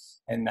everything.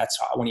 And that's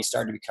when he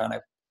started to be kind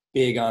of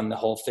big on the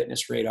whole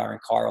fitness radar.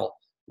 And Carl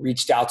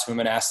reached out to him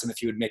and asked him if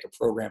he would make a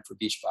program for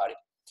Beachbody.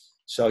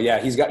 So yeah,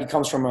 he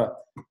comes from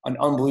an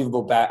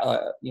unbelievable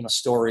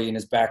story in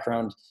his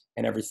background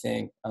and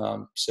everything.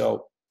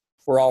 So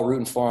we're all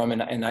rooting for him,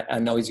 and I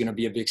know he's going to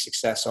be a big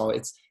success. So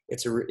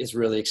it's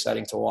really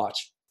exciting to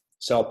watch.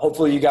 So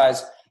hopefully you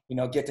guys,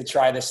 get to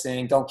try this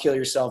thing. Don't kill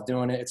yourself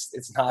doing it.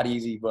 It's not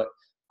easy, but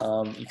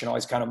you can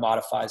always kind of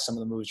modify some of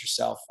the moves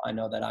yourself. I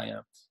know that I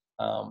am.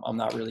 I'm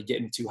not really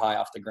getting too high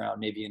off the ground,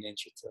 maybe an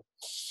inch or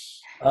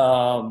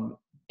 2,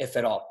 if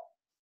at all.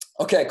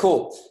 Okay,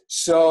 cool.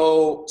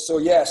 So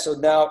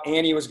now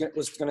Annie was going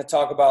to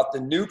talk about the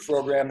new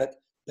program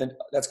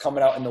that's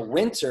coming out in the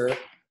winter.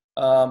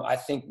 I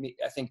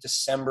think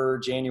December,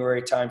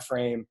 January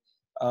timeframe.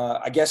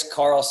 I guess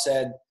Carl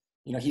said,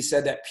 he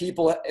said that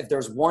people, if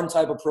there's one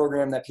type of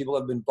program that people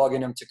have been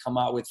bugging him to come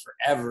out with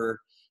forever,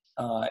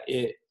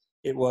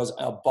 it was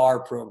a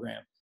bar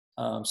program.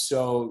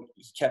 So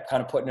he kept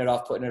kind of putting it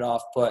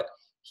off, but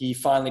he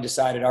finally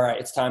decided, all right,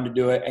 it's time to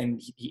do it.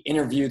 And he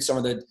interviewed some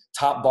of the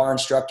top bar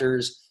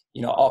instructors,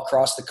 all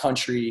across the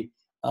country.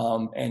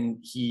 And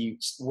he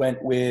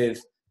went with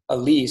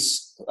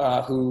Elise,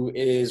 who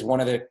is one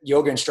of the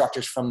yoga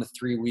instructors from the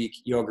 3-week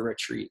yoga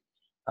retreat.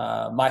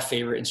 My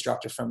favorite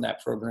instructor from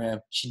that program.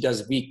 She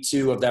does week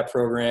 2 of that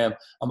program.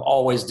 I'm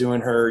always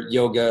doing her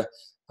yoga.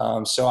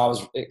 So I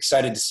was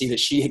excited to see that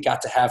she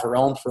got to have her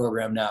own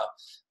program now.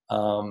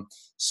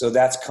 So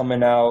that's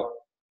coming out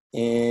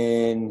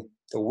in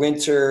the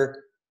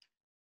winter,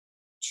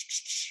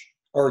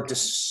 or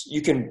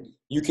you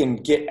can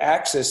get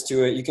access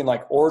to it. You can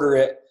order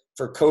it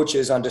for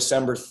coaches on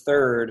December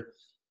 3rd,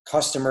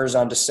 customers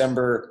on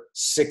December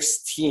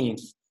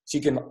 16th. So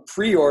you can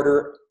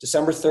pre-order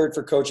December 3rd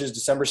for coaches,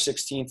 December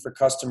 16th for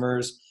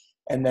customers,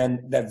 and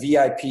then that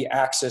VIP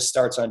access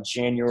starts on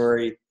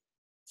January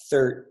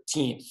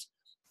 13th.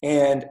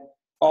 And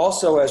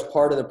also as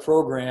part of the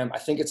program, I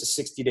think it's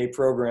a 60-day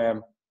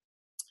program,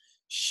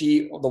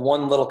 the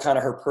one little kind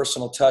of her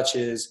personal touch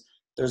is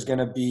there's going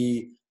to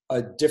be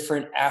a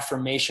different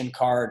affirmation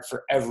card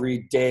for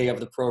every day of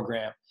the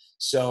program.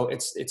 So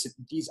it's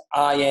these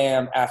I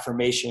am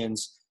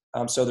affirmations.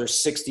 So there's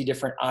 60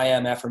 different I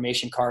am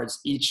affirmation cards.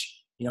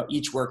 Each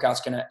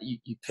workout's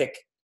you pick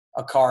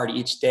a card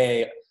each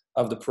day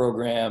of the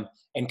program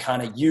and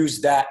kind of use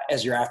that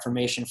as your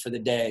affirmation for the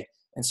day.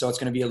 And so it's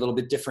going to be a little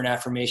bit different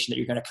affirmation that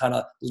you're going to kind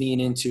of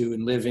lean into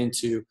and live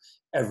into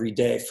every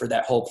day for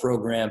that whole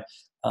program,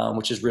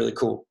 which is really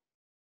cool.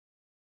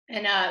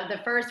 And the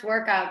first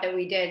workout that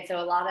we did, so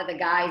a lot of the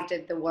guys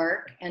did the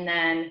work, and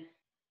then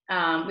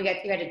you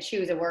had to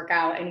choose a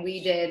workout, and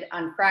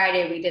on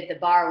Friday, we did the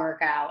bar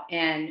workout,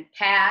 and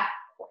Pat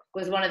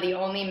was one of the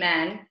only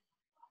men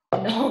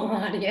in the whole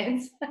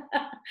audience.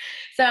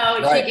 So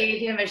right. She gave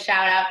him a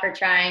shout out for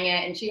trying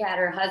it, and she had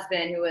her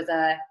husband who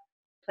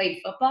played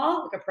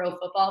football, like a pro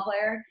football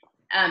player.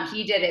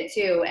 He did it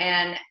too.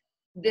 And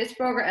this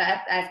program,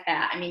 as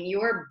Pat, you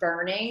were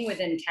burning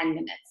within 10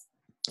 minutes.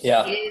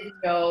 Yeah. It is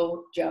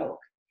no joke.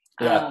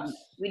 Yeah.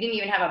 We didn't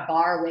even have a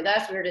bar with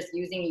us. We were just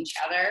using each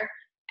other.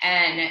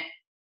 And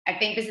I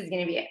think this is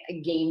going to be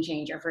a game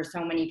changer for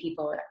so many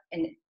people.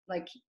 And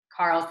like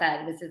Carl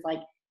said, this is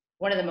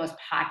one of the most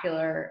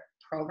popular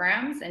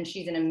programs, and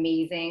she's an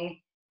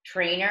amazing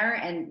trainer.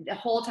 And the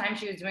whole time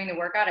she was doing the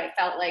workout, I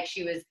felt like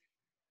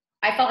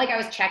I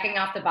was checking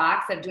off the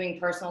box of doing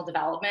personal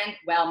development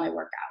while my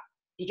workout,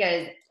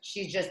 because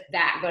she's just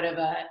that good of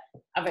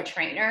a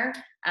trainer.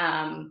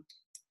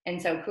 And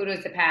so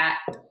kudos to Pat,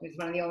 who's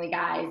one of the only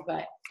guys,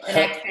 but the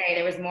next day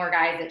there was more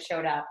guys that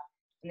showed up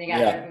and they got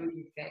their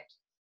booties fixed.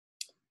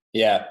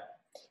 Yeah.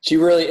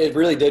 It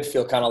really did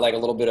feel kind of like a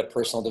little bit of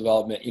personal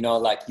development, you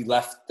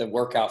left the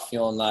workout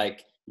feeling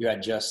like you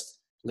had just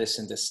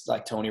listened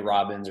to Tony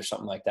Robbins or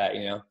something like that,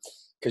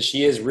 because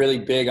she is really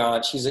big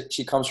on,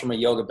 she comes from a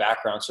yoga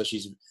background. So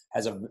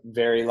has a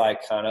very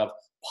kind of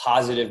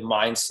positive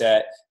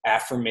mindset,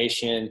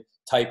 affirmation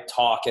type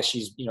talk as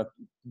she's,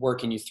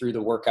 working you through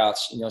the workouts.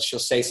 She'll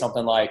say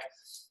something like,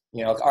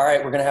 all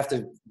right, we're going to have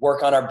to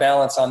work on our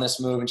balance on this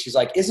move. And she's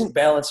like, isn't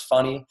balance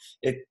funny?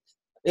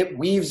 It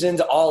weaves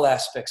into all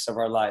aspects of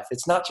our life.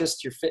 It's not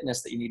just your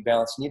fitness that you need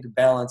balance. You need the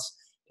balance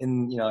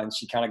in, and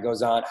she kind of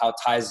goes on how it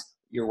ties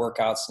your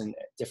workouts and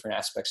different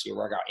aspects of your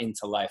workout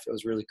into life. It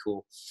was really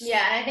cool.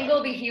 Yeah. And I think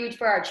it'll be huge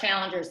for our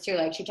challengers too.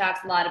 She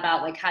talks a lot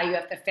about how you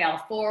have to fail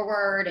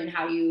forward and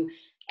how you,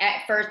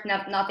 at first,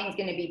 nothing's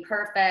going to be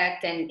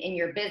perfect and in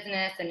your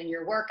business and in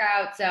your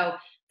workout. So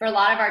for a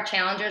lot of our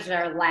challengers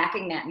that are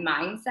lacking that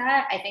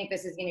mindset, I think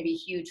this is going to be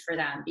huge for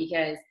them,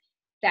 because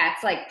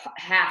that's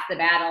half the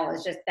battle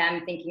is just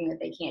them thinking that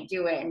they can't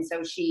do it. And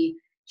so she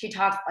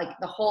talks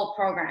the whole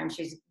program,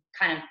 she's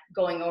kind of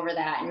going over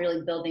that and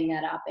really building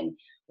that up. And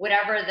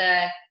whatever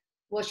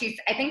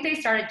I think they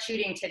started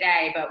shooting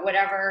today, but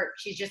whatever,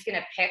 she's just going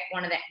to pick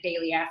one of the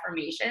daily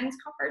affirmations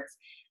cards.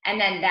 And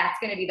then that's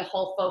going to be the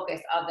whole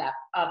focus of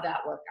that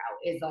workout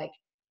is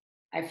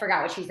I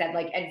forgot what she said,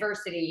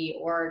 adversity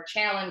or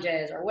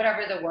challenges or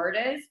whatever the word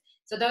is.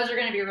 So those are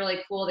going to be really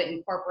cool to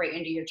incorporate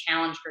into your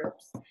challenge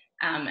groups.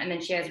 And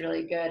then she has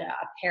really good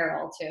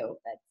apparel too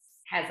that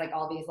has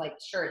all these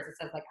shirts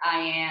that says I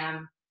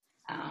am.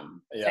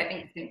 So I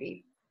think it's going to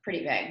be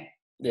pretty big.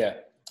 Yeah.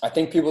 I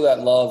think people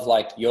that love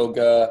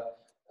yoga,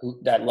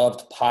 that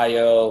loved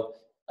Pio,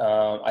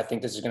 I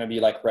think this is going to be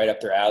right up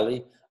their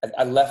alley.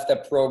 I left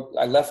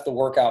the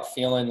workout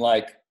feeling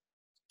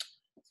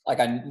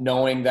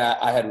knowing that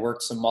I had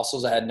worked some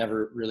muscles I had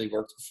never really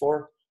worked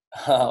before.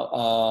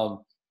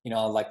 On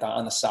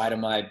the side of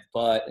my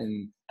butt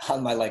and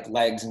on my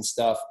legs and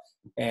stuff.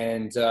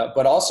 And,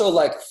 but also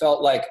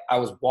felt like I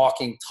was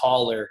walking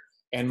taller,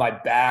 and my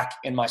back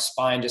and my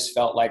spine just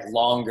felt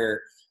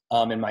longer.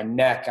 And my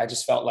neck, I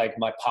just felt like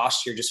my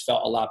posture just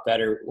felt a lot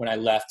better when I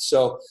left.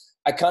 So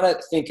I kind of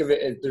think of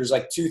it, there's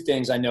 2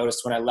 things I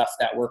noticed when I left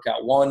that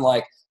workout. One,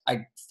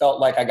 I felt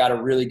like I got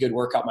a really good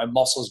workout. My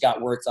muscles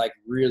got worked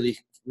really,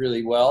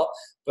 really well.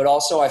 But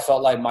also I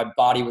felt like my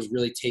body was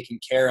really taken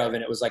care of,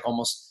 and it was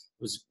almost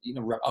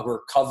a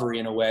recovery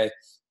in a way.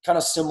 kind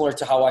of similar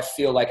to how I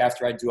feel like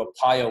after I do a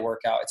plyo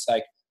workout. It's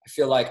like, I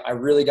feel like I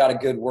really got a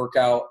good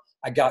workout.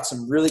 I got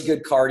some really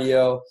good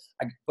cardio,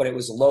 but it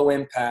was low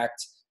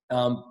impact,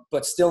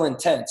 but still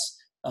intense.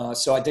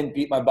 So I didn't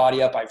beat my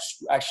body up. I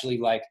actually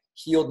like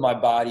healed my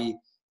body,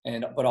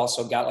 but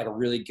also got like a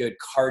really good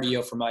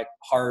cardio for my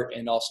heart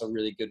and also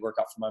really good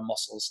workout for my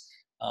muscles.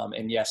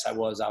 And yes, I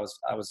was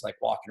like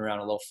walking around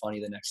a little funny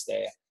the next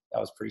day. That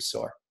was pretty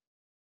sore.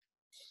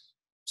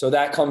 So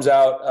that comes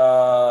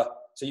out.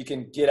 So you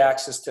can get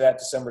access to that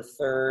December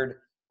 3rd,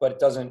 but it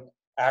doesn't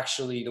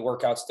actually, the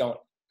workouts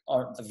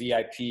aren't the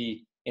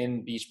VIP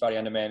in Beachbody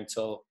On Demand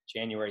until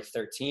January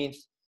 13th.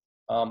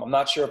 I'm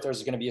not sure if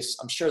there's going to be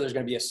I'm sure there's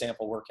going to be a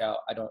sample workout.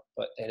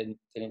 But they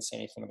didn't say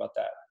anything about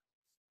that.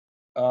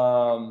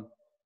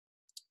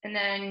 And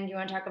then you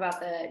want to talk about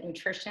the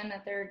nutrition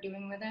that they're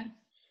doing with it?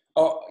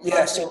 Oh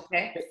yeah. So,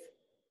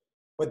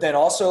 but then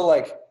also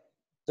like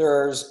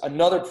there's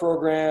another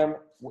program.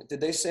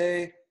 Did they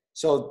say?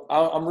 So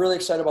I'm really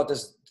excited about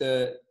this.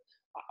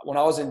 When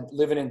I was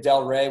living in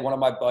Delray, one of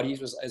my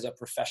buddies was a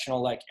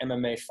professional like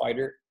MMA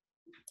fighter.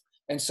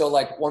 And so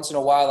like once in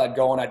a while I'd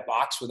go and I'd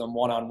box with him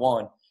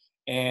one-on-one,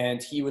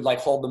 and he would like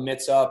hold the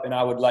mitts up and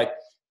I would like,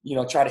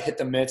 try to hit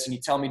the mitts, and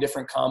he'd tell me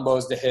different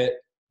combos to hit.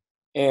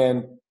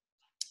 And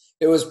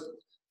it was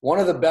one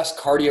of the best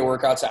cardio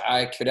workouts that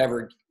I could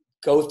ever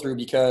go through,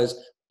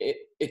 because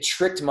it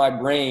tricked my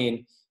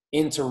brain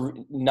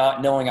into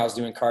not knowing I was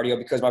doing cardio,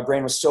 because my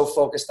brain was so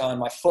focused on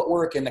my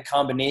footwork and the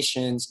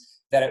combinations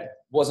that it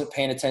wasn't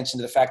paying attention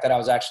to the fact that I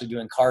was actually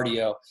doing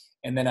cardio.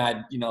 And then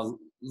I'd,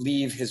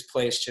 leave his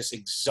place just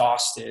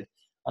exhausted.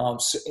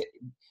 So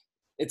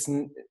it's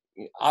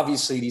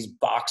obviously these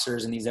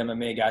boxers and these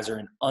MMA guys are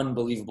in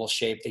unbelievable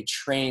shape. They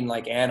train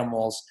like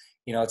animals.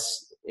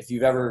 If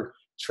you've ever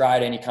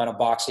tried any kind of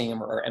boxing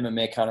or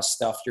MMA kind of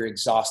stuff, you're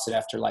exhausted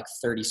after like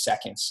 30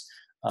 seconds.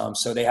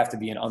 So they have to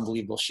be in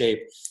unbelievable shape.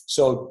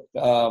 So,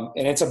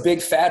 and it's a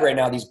big fad right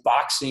now, these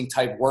boxing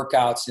type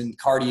workouts and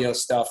cardio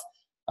stuff.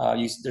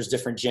 There's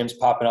different gyms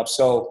popping up.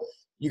 So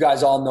you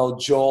guys all know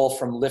Joel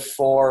from Lift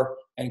 4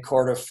 and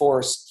Quarter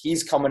Force.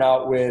 He's coming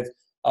out with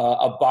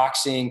a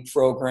boxing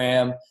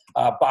program,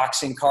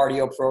 boxing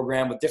cardio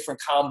program with different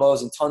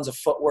combos and tons of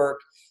footwork.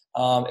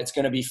 It's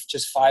going to be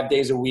just 5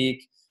 days a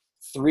week.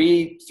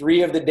 Three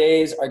of the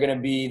days are going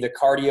to be the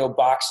cardio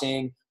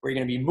boxing, where you're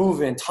going to be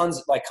moving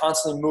tons, like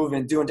constantly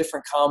moving, doing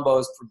different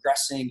combos,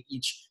 progressing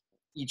each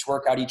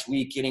workout each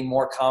week, getting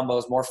more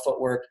combos, more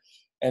footwork.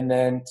 And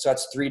then, so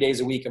that's 3 days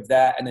a week of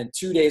that. And then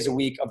 2 days a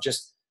week of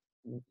just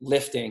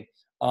lifting,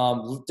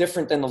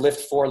 different than the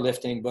Lift 4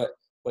 lifting, but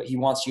he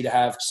wants you to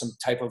have some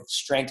type of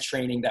strength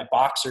training that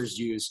boxers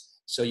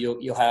use. So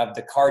you'll have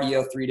the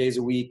cardio 3 days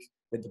a week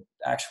with the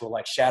actual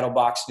like shadow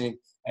boxing,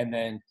 and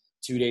then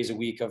 2 days a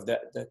week of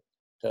the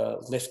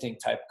lifting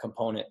type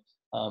component.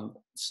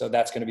 So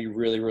that's going to be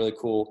really, really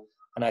cool.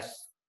 And I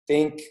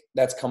think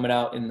that's coming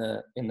out in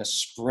the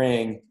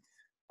spring.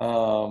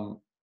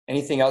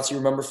 Anything else you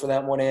remember for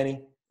that one,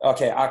 Annie?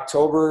 Okay.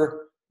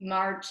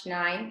 March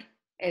 9th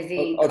is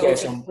the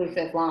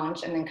exclusive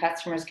launch, and then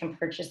customers can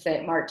purchase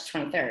it March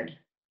 23rd.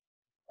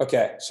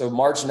 Okay. So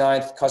March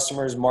 9th,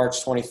 customers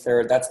March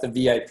 23rd, that's the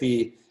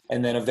VIP,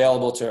 and then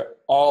available to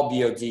all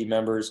BOD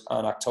members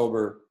on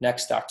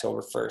next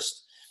October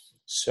 1st.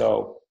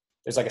 So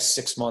there's like a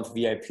 6-month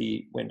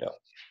VIP window.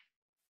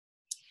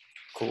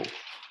 Cool.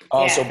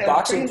 So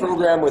boxing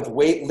program with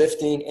weight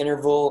lifting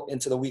interval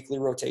into the weekly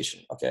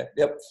rotation. Okay.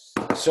 Yep.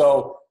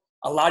 So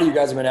a lot of you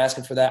guys have been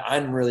asking for that.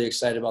 I'm really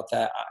excited about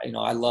that.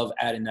 I love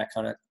adding that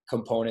kind of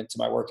component to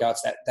my workouts,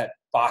 that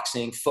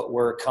boxing,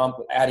 footwork,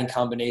 adding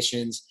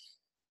combinations,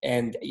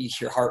 and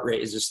your heart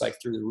rate is just like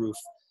through the roof.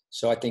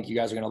 So I think you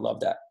guys are going to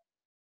love that.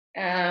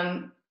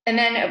 And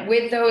then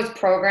with those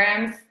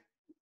programs,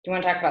 do you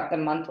want to talk about the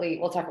monthly?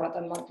 We'll talk about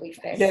the monthly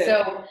fix. Yeah.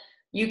 So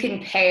you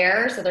can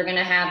pair. So they're going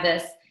to have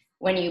this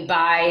when you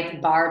buy the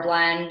Bar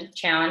Blend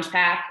Challenge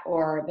Pack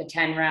or the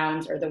 10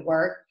 rounds or the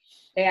work.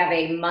 They have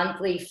a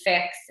monthly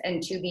fix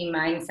and 2B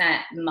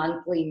Mindset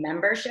monthly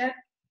membership,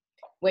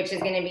 which is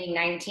going to be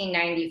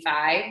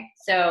 $19.95.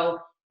 So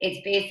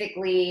it's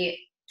basically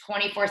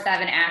 24/7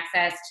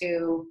 access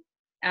to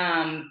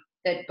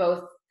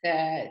both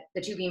the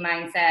 2B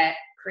Mindset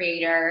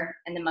creator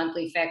and the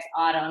monthly fix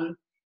Autumn.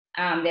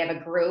 They have a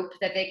group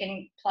that they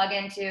can plug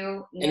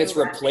into. And it's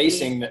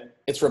replacing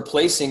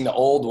the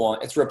old one.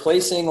 It's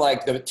replacing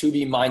like the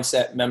 2B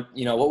Mindset.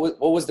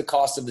 What was the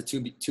cost of the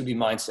 2B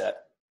Mindset?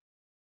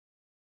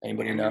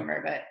 Anybody know?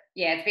 But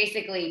yeah, it's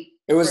basically.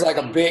 It was like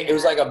a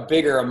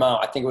bigger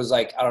amount. I think it was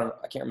like, I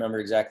can't remember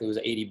exactly. It was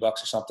 $80 or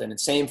something. And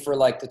same for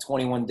like the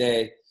 21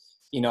 day,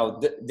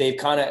 they've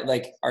kind of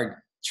like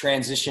are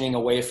transitioning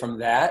away from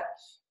that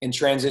and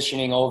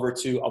transitioning over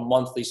to a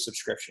monthly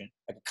subscription,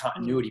 like a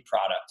continuity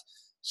product.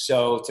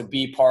 So to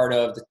be part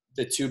of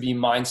the 2B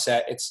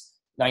Mindset, it's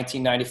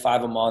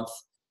 $19.95 a month.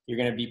 You're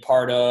going to be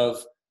part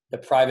of the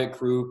private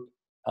group.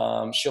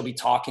 She'll be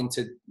talking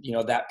to,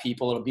 that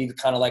people. It'll be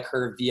kind of like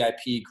her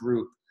VIP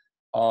group.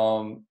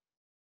 I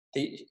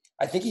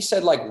think he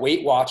said like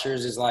Weight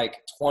Watchers is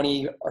like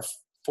 $20 or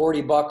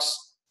 $40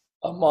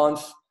 a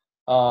month.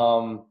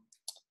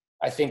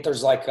 I think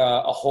there's like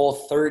a whole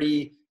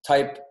 30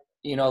 type,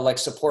 like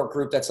support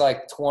group that's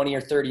like 20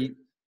 or 30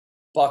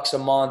 bucks a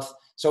month.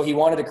 So he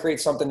wanted to create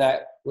something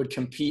that would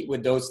compete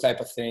with those type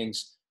of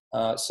things.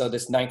 So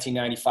this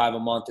 $19.95 a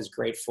month is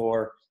great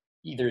for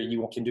either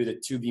you can do the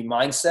 2B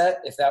mindset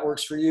if that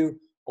works for you,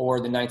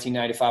 or the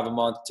 $19.95 a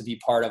month to be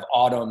part of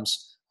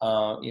Autumn's,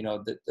 the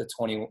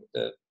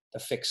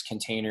fixed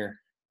container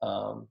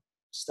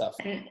stuff.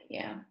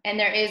 And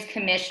there is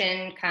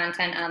commission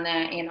content on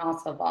that and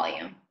also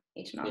volume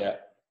each month. Yeah.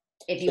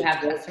 If you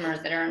have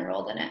customers that are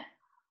enrolled in it.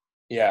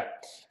 Yeah.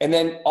 And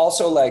then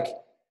also like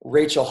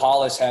Rachel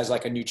Hollis has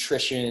like a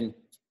nutrition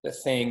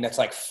thing that's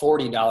like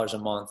 $40 a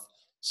month.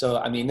 So,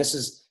 I mean, this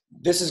is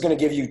going to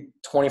give you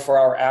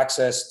 24-hour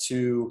access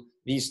to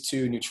these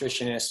two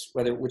nutritionists,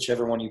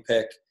 whichever one you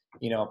pick,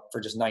 for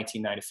just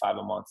 $19.95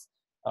 a month.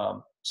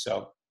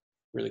 So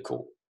really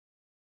cool.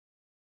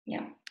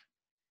 Yeah.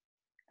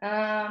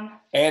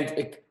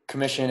 And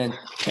commission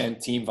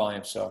and team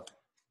volume. So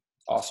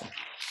awesome.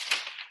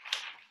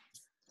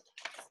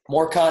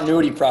 More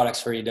continuity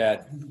products for you,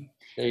 Dad.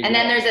 And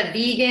then there's a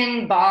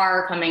vegan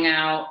bar coming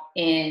out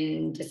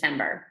in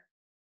December.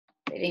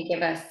 They didn't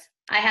give us,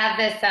 I have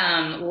this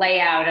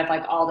layout of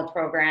like all the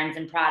programs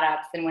and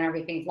products and when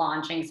everything's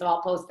launching. So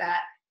I'll post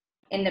that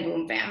in the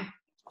Boom Fam,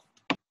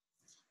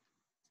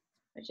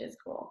 which is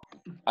cool.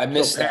 I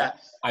missed that.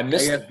 I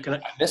missed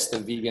the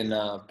vegan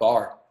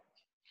bar.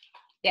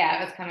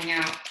 Yeah, it was coming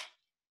out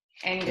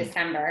in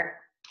December.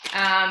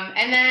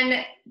 And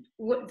then,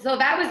 so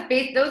that was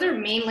those are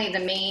mainly the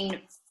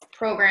main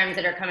programs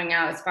that are coming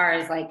out as far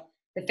as like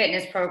the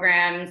fitness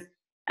programs.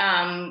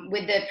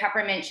 With the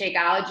peppermint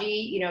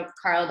Shakeology,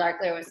 Carl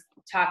Darkler was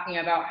talking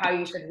about how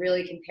you should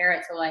really compare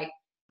it to like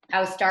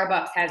how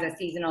Starbucks has a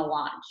seasonal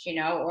launch,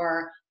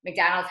 or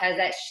McDonald's has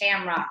that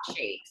Shamrock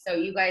shake. So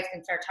you guys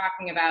can start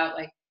talking about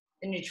like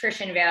the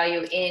nutrition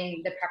value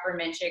in the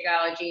peppermint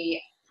Shakeology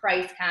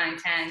price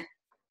content,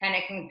 kind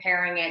of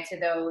comparing it to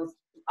those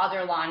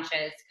other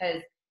launches,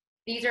 because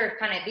these are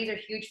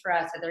huge for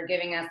us, that they're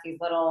giving us these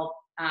little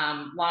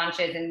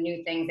launches and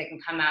new things that can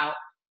come out.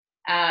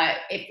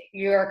 If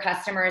your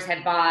customers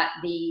had bought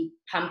the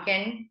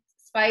pumpkin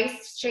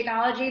spice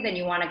Shakeology, then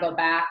you want to go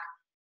back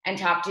and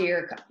talk to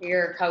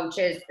your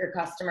coaches, your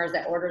customers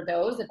that ordered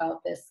those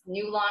about this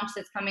new launch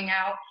that's coming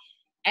out.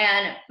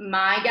 And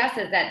my guess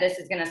is that this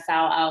is going to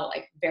sell out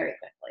like very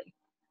quickly.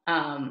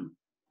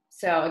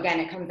 So again,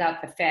 it comes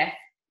out the 5th.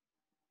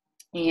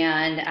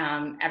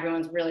 And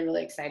everyone's really,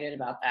 really excited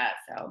about that.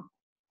 So,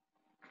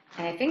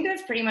 and I think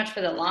that's pretty much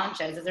for the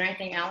launches. Is there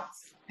anything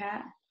else,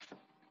 Pat?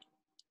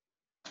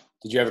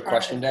 Did you have a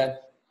question, Dad?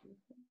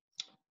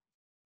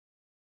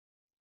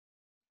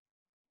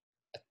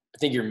 I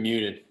think you're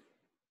muted.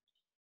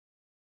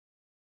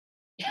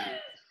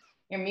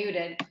 You're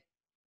muted.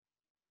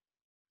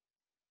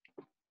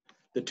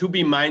 The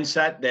 2B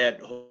mindset,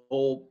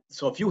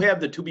 so if you have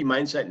the 2B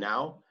mindset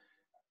now,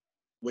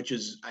 which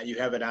is you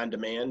have it on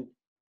demand,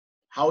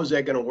 how is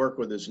that going to work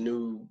with this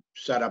new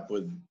setup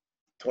with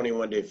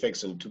 21-day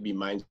fix and 2B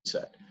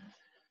mindset?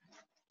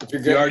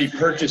 If you already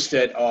purchased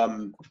it,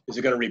 is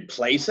it going to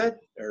replace it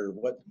or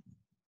what?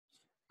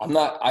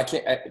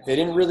 They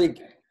didn't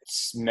really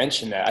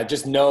mention that. I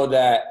just know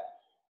that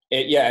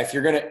if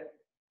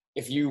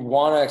you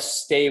want to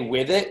stay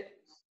with it,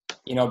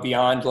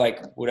 beyond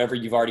like whatever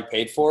you've already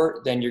paid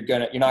for, then you're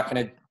going to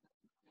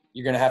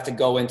have to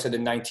go into the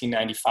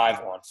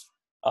 $19.95 one,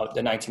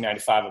 the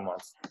 $19.95 a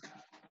month.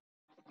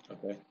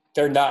 Okay.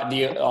 They're not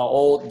the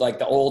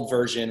old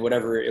version,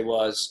 whatever it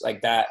was,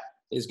 like that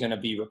is going to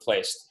be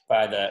replaced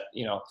by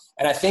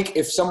and I think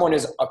if someone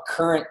is a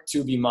current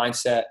 2B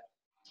mindset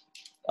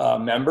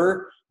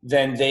member,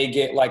 then they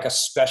get like a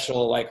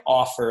special like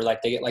offer,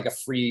 like they get like a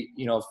free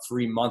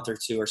month or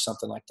two or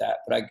something like that.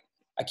 But I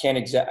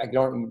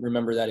don't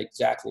remember that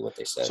exactly what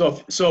they said.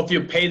 So if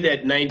you pay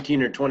that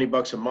 19 or 20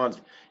 bucks a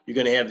month, you're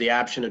going to have the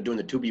option of doing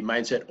the 2B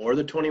mindset or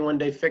the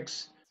 21-day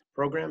fix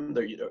program.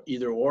 They're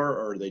either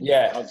or they.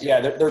 Yeah.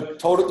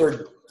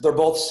 They're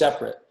both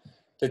separate.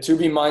 The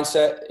 2B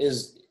mindset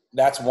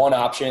that's one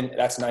option.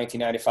 That's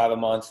 $19.95 a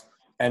month.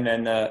 And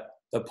then the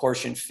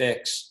portion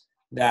fix,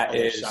 that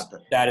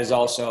is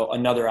also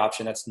another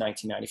option. That's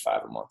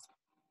 $19.95 a month.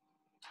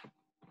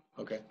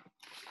 Okay.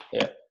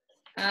 Yeah.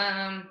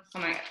 Oh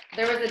my God.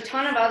 There was a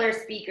ton of other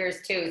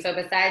speakers too. So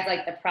besides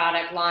like the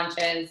product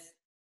launches,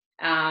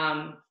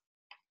 obviously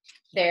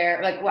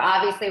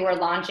we're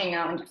launching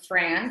out into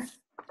France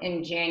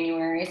in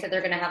January. So they're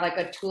going to have like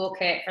a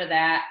toolkit for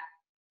that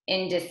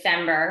in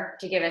December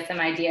to give us some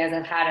ideas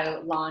of how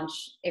to launch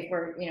if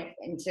we're,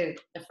 into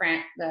the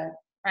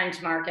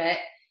French market.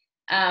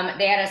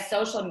 They had a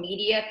social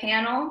media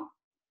panel,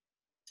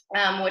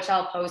 which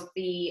I'll post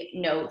the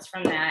notes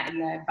from that in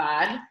the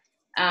VOD.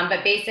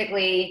 But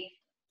basically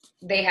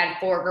they had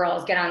 4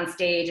 girls get on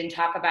stage and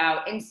talk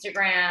about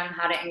Instagram,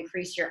 how to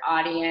increase your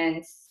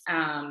audience,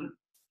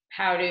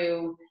 how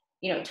to,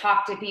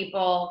 talk to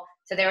people.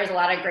 So there was a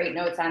lot of great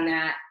notes on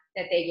that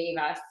they gave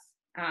us,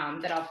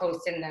 that I'll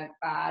post in the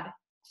VOD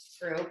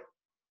group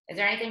Is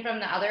there anything from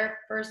the other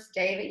first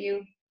day that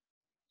you?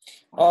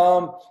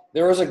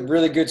 There was a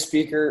really good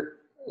speaker,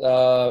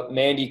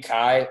 Mandy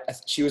Kai.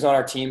 She was on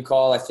our team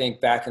call, I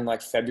think, back in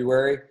like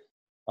February.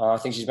 I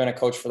think she's been a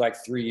coach for like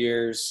 3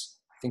 years.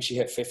 I think she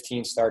hit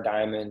 15-star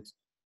diamond.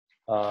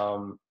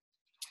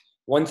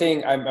 One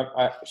thing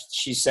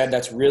she said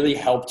that's really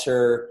helped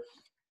her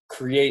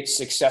create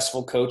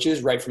successful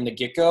coaches right from the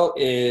get-go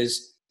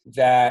is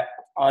that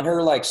on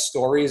her like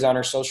stories on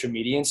her social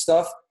media and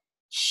stuff,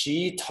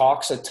 she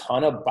talks a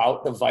ton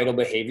about the vital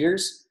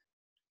behaviors.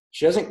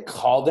 She doesn't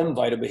call them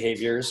vital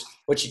behaviors,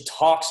 but she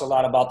talks a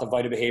lot about the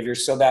vital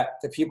behaviors so that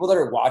the people that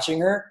are watching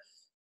her,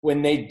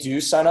 when they do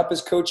sign up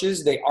as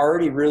coaches, they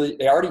already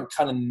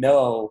kind of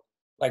know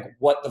like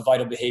what the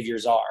vital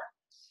behaviors are.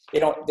 They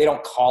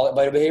don't call it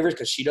vital behaviors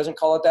because she doesn't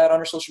call it that on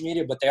her social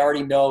media, but they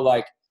already know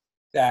like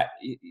that,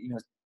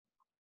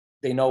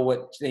 they know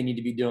what they need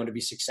to be doing to be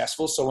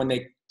successful. So when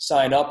they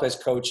sign up as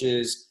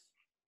coaches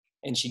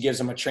and she gives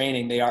them a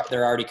training,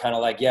 they're already kind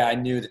of like, yeah, I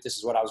knew that this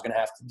is what I was going to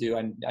have to do.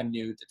 I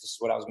knew that this is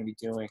what I was going to be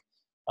doing.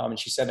 And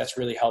she said that's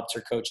really helped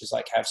her coaches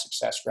like have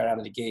success right out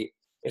of the gate,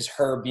 is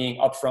her being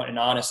upfront and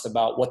honest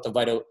about what the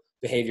vital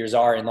behaviors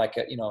are and like,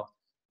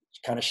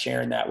 kind of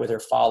sharing that with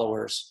her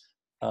followers.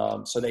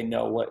 So they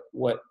know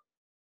what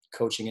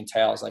coaching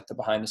entails, like the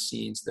behind the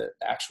scenes, the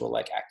actual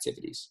like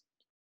activities.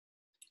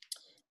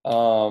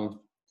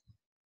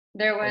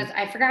 There was,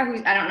 I forgot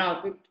I don't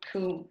know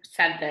who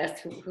said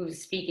this,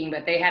 who's speaking,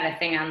 but they had a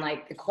thing on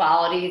like the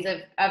qualities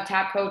of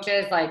top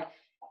coaches, like,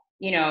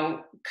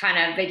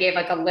 kind of, they gave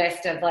like a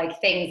list of like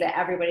things that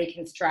everybody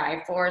can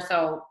strive for.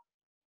 So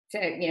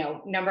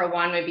number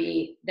one would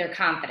be they're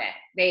confident.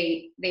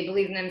 They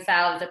believe in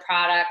themselves, the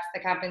products,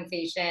 the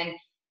compensation.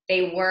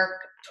 They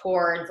work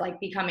towards like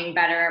becoming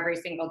better every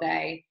single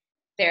day.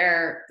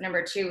 Their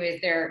number two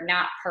is they're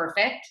not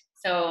perfect.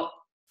 So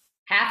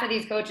half of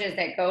these coaches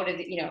that go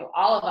to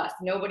all of us,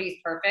 nobody's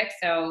perfect.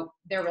 So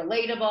they're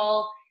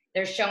relatable.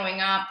 They're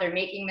showing up. They're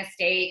making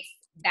mistakes.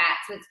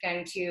 That's what's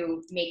going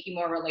to make you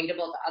more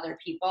relatable to other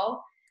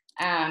people.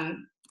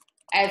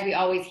 As we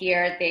always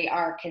hear, they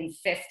are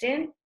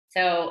consistent.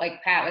 So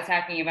like Pat was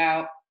talking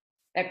about,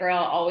 that girl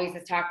always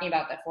is talking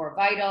about the 4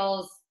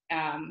 vitals.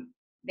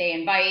 They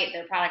invite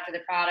their product to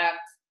the product,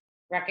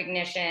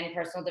 recognition,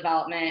 personal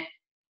development.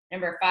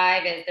 Number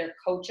 5 is they're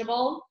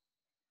coachable.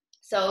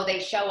 So they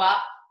show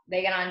up,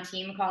 they get on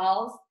team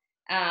calls,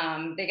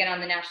 they get on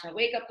the national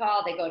wake-up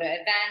call, they go to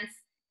events.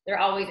 They're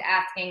always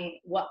asking,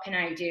 what can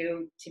I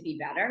do to be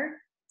better?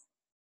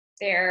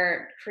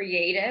 They're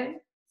creative.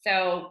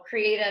 So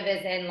creative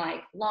is in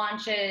like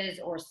launches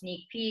or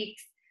sneak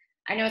peeks.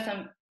 I know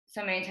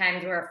so many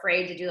times we're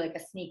afraid to do like a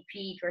sneak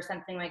peek or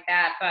something like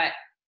that, but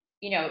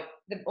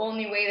the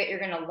only way that you're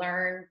going to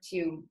learn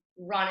to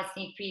run a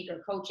sneak peek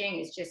or coaching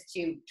is just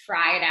to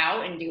try it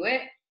out and do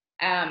it.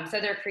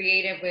 So they're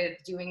creative with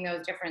doing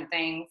those different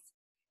things.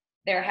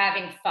 They're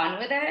having fun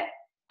with it.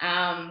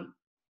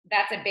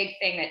 That's a big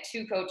thing that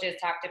 2 coaches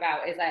talked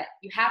about, is that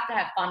you have to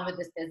have fun with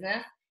this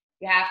business.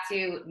 You have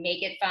to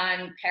make it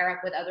fun, pair up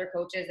with other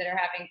coaches that are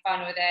having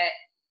fun with it.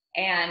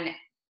 And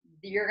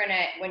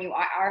when you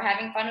are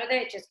having fun with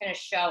it, it's just going to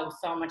show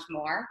so much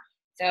more.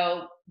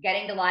 So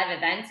getting to live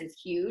events is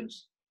huge.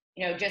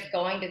 Just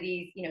going to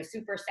these,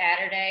 Super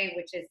Saturday,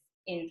 which is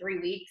in 3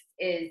 weeks,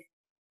 is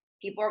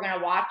people are going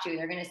to watch you.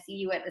 They're going to see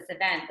you at this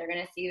event. They're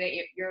going to see that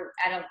you're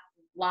at a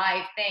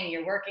live thing.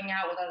 You're working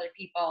out with other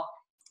people.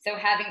 So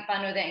having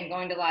fun with it and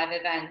going to live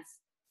events.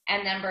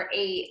 And number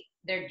 8,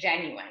 they're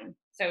genuine.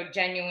 So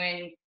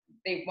genuine,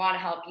 they want to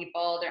help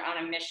people. They're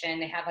on a mission.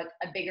 They have like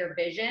a bigger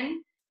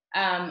vision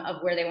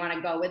of where they want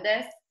to go with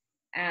this.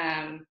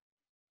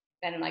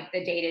 Than like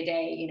the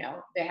day-to-day,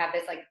 they have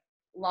this like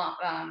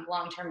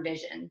long-term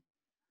vision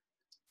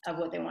of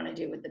what they want to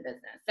do with the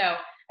business. So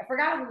I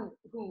forgot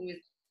who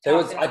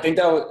was. I think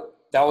that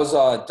was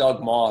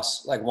Doug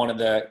Moss, like one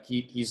of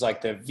he's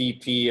like the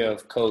VP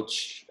of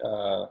coach.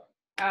 Of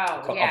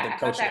the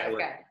Coach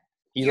Network.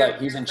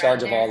 He's in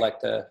charge of all like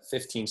the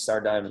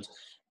 15-star diamonds.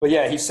 But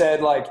yeah, he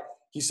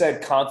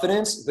said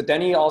confidence, but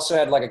then he also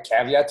had like a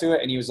caveat to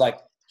it, and he was like,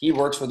 he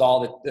works with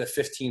all the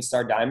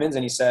 15-star diamonds,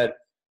 and he said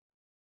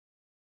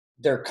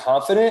they're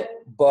confident,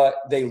 but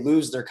they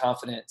lose their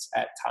confidence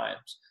at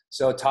times.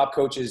 So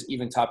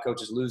even top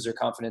coaches lose their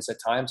confidence at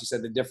times. He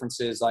said the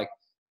difference is like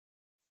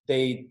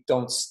they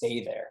don't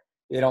stay there.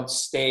 They don't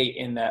stay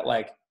in that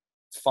like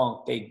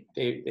funk.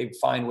 They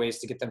find ways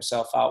to get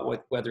themselves out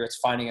with, whether it's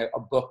finding a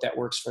book that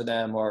works for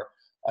them or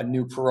a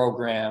new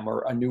program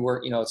or a new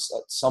work, it's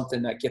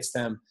something that gets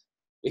them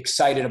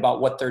excited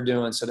about what they're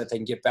doing so that they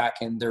can get back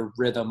in their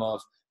rhythm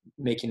of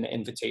making the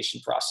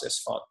invitation process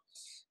fun.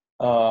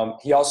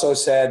 He also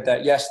said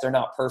that, yes, they're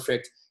not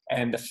perfect.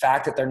 And the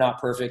fact that they're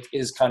not perfect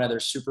is kind of their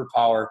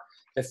superpower.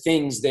 The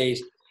things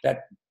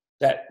that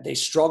they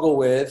struggle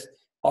with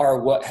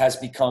are what has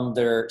become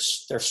their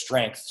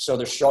strength. So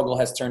their struggle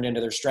has turned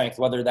into their strength,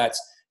 whether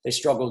that's they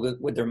struggled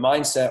with their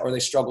mindset or they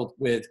struggled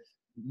with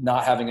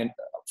not having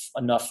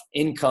enough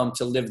income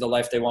to live the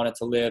life they wanted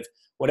to live.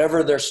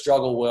 Whatever their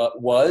struggle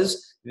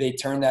was, they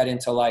turned that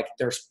into like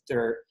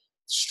their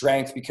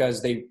strength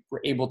because they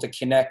were able to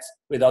connect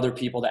with other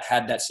people that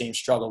had that same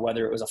struggle,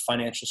 whether it was a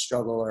financial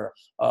struggle or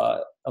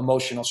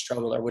emotional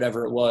struggle or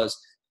whatever it was.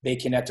 They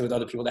connected with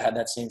other people that had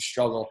that same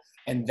struggle.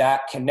 And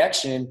that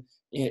connection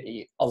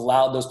it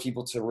allowed those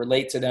people to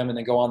relate to them and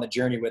then go on the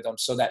journey with them.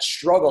 So that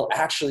struggle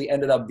actually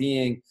ended up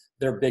being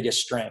their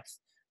biggest strength.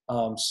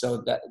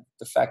 So that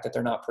the fact that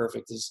they're not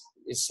perfect is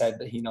said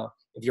that, you know,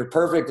 if you're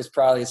perfect, this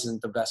probably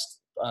isn't the best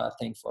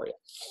thing for you.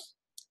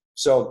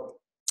 So,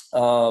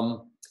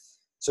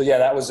 yeah,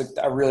 that was,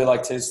 I really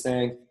liked his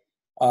thing.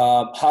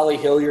 Holly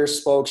Hillier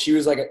spoke.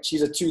 She's a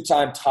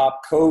 2-time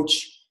top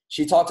coach.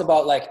 She talked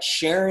about like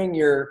sharing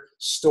your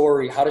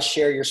story, how to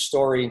share your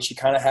story. And she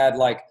kind of had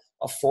like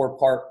a 4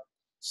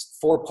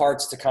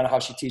 parts to kind of how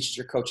she teaches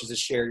your coaches to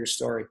share your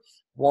story.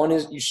 1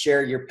 is you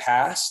share your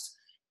past.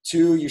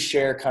 2, you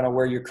share kind of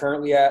where you're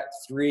currently at.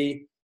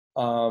 3,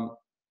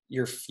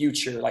 your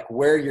future, like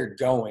where you're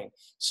going.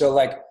 So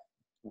like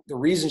the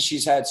reason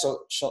she's had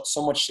so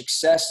much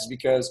success is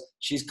because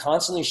she's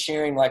constantly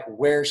sharing like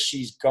where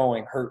she's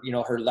going, her, you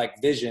know, her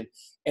like vision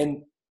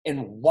and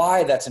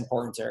why that's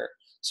important to her.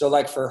 So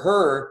like for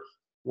her,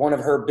 one of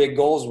her big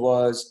goals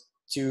was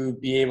to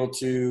be able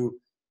to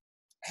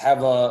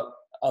have a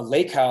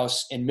lake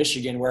house in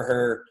Michigan where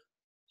her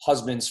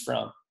husband's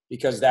from,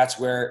 because that's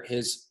where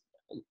his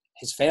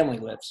family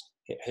lives.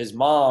 His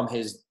mom,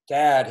 his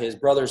dad, his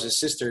brothers, his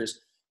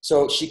sisters.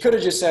 So she could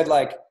have just said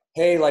like,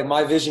 hey, like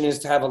my vision is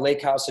to have a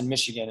lake house in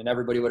Michigan. And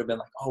everybody would have been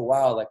like, oh,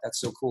 wow, like that's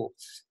so cool.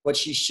 But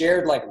she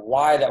shared like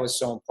why that was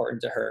so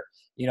important to her.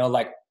 You know,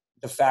 like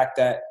the fact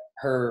that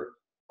her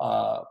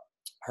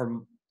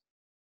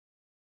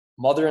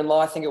mother-in-law,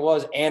 I think it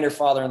was, and her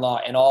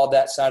father-in-law and all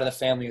that side of the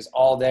family is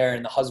all there,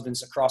 and the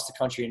husband's across the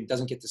country and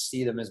doesn't get to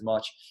see them as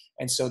much.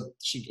 And so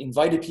she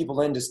invited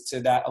people into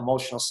that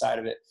emotional side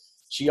of it.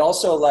 She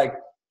also, like,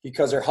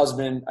 because her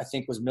husband, I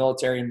think, was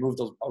military and moved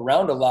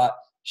around a lot,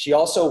 she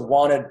also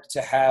wanted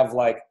to have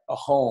like a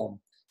home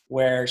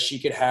where she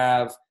could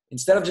have,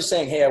 instead of just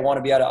saying, hey, I want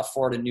to be able to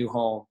afford a new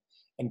home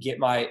and get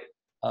my,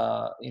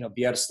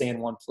 be able to stay in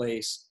one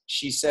place.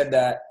 She said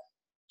that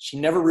she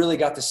never really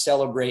got to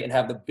celebrate and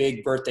have the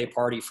big birthday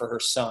party for her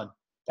son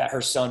that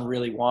her son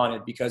really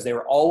wanted, because they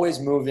were always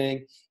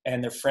moving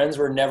and their friends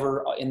were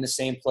never in the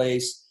same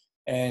place.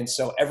 And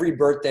so every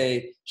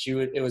birthday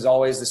it was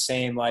always the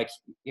same, like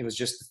it was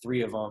just the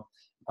 3 of them.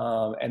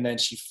 And then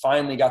she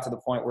finally got to the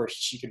point where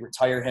she could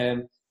retire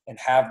him and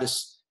have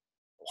this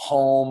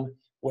home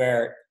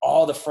where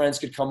all the friends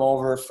could come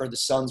over for the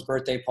son's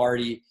birthday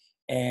party.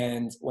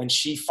 And when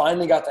she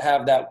finally got to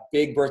have that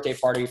big birthday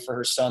party for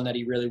her son that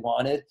he really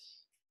wanted,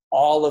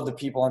 all of the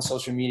people on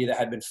social media that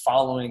had been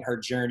following her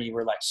journey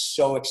were like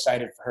so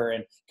excited for her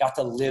and got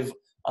to live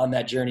on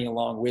that journey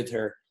along with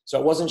her. So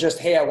it wasn't just,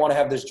 hey, I want to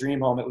have this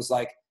dream home. It was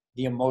like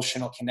the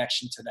emotional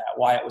connection to that,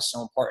 why it was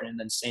so important. And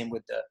then same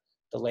with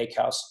the lake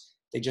house.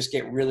 They just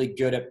get really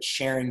good at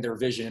sharing their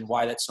vision and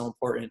why that's so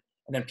important.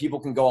 And then people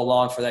can go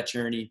along for that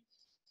journey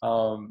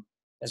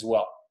as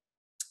well.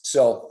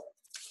 So.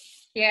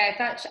 Yeah, I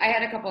thought I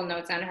had a couple of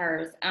notes on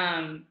hers.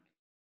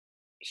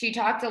 She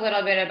talked a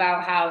little bit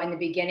about how in the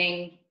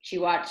beginning she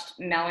watched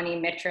Melanie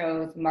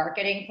Mitro's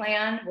marketing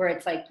plan, where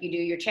it's like you do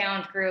your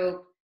challenge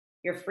group,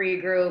 your free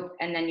group,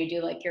 and then you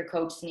do like your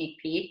coach sneak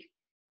peek.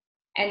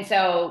 And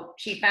so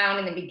she found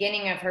in the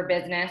beginning of her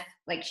business,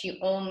 like she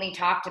only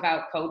talked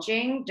about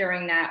coaching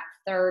during that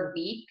 3rd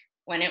week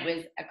when it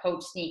was a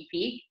coach sneak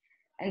peek.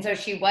 And so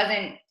she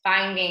wasn't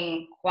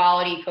finding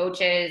quality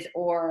coaches,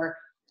 or,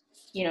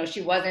 you know,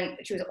 she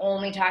was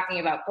only talking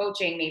about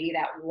coaching maybe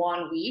that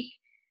 1 week.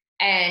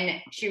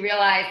 And she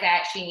realized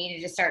that she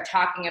needed to start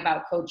talking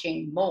about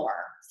coaching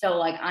more. So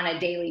like on a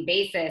daily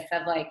basis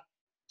of like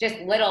just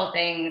little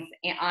things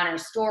on her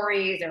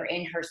stories or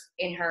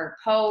in her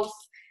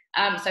posts.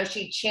 So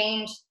she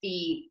changed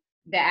the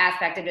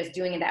aspect of just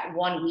doing it that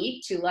 1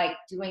 week to like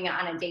doing it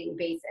on a daily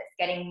basis,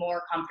 getting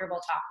more comfortable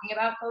talking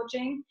about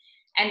coaching.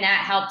 And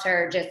that helped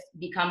her just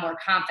become more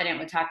confident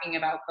with talking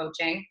about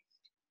coaching.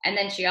 And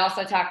then she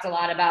also talked a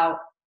lot about,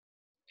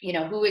 you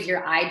know, who is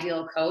your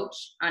ideal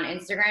coach on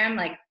Instagram?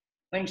 Like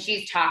when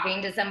she's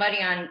talking to somebody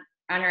on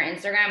her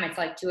Instagram, it's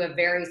like to a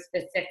very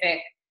specific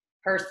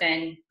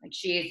person. Like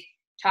she's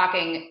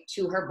talking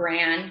to her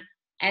brand.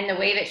 And the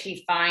way that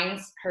she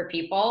finds her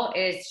people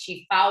is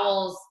she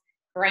follows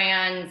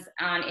brands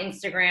on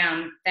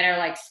Instagram that are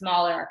like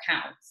smaller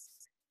accounts.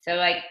 So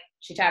like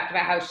she talked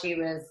about how she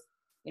was,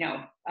 you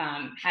know,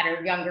 had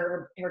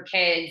her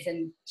kids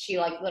and she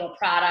liked little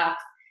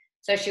products.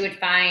 So she would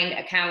find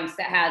accounts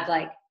that had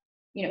like,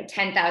 you know,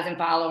 10,000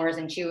 followers,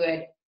 and she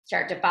would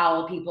start to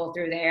follow people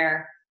through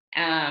there.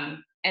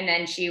 And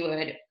then she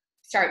would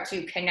start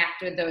to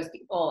connect with those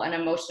people on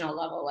an emotional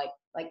level,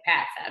 like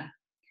Pat said,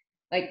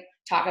 like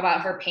talk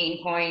about her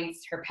pain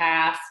points, her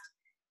past.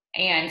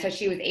 And so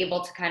she was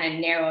able to kind of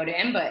narrow it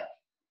in. But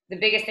the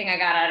biggest thing I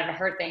got out of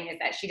her thing is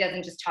that she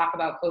doesn't just talk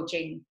about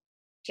coaching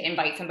to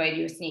invite somebody to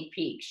do a sneak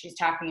peek. She's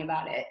talking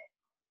about it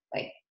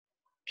like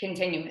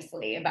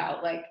continuously,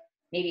 about like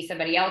maybe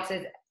somebody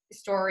else's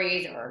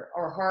stories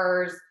or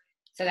hers.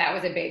 So that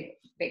was a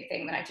big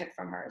thing that I took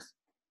from hers.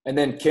 And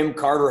then Kim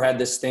Carter had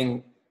this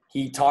thing.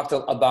 He talked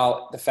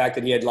about the fact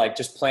that he had like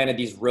just planted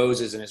these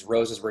roses and his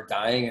roses were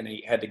dying, and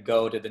he had to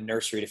go to the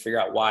nursery to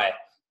figure out why.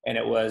 And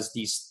it was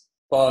these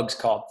bugs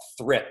called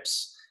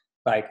thrips.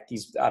 Like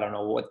these, I don't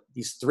know what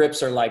these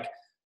thrips are, like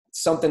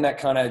something that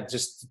kind of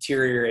just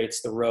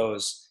deteriorates the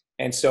rose.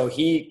 And so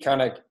he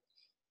kind of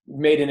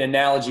made an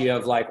analogy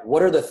of like,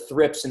 what are the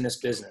thrips in this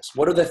business?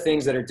 What are the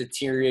things that are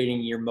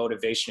deteriorating your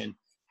motivation?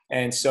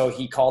 And so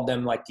he called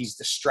them like these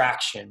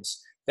distractions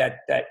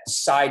that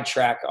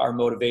sidetrack our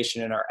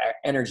motivation and our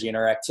energy and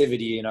our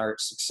activity and our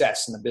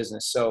success in the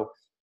business. So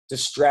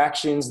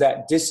distractions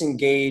that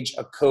disengage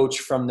a coach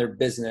from their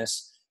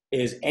business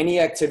is any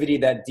activity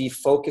that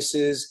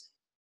defocuses,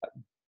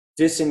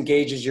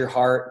 disengages your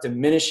heart,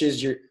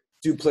 diminishes your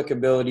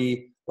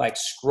duplicability, like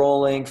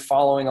scrolling,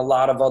 following a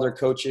lot of other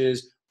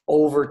coaches,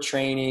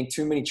 overtraining,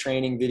 too many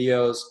training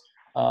videos.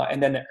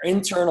 And then the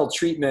internal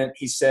treatment,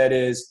 he said,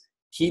 is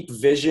keep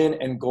vision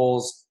and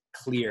goals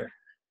clear.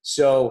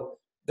 So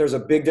there's a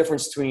big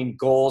difference between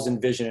goals and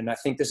vision. And I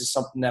think this is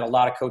something that a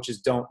lot of coaches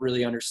don't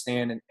really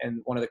understand. And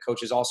one of the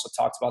coaches also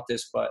talked about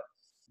this, but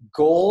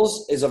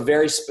goals is a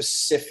very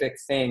specific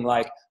thing.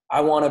 Like,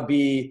 I want to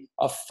be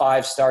a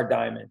 5-star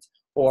diamond,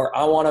 or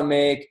I want to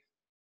make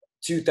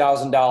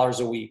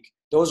 $2,000 a week.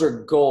 Those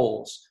are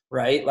goals,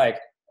 right? Like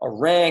a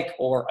rank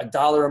or a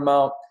dollar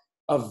amount.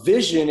 A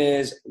vision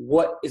is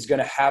what is going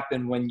to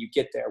happen when you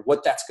get there,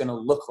 what that's going to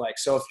look like.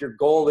 So if your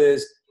goal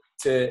is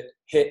to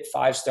hit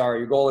 5-star,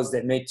 your goal is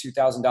to make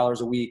 $2,000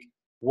 a week,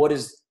 what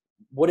is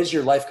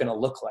your life going to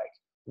look like?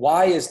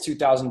 Why is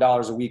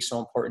 $2,000 a week so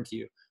important to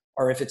you?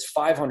 Or if it's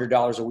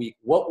 $500 a week,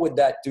 what would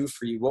that do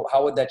for you?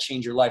 How would that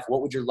change your life?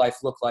 What would your life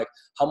look like?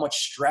 How much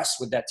stress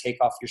would that take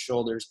off your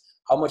shoulders?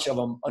 How much of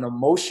an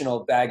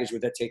emotional baggage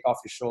would that take off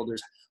your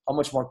shoulders? How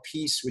much more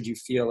peace would you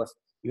feel if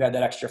you had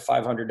that extra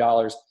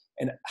 $500?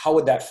 And how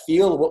would that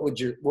feel? What would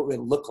it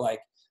look like?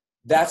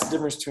 That's the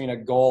difference between a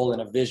goal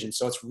and a vision.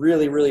 So it's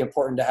really, really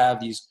important to have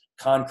these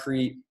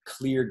concrete,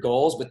 clear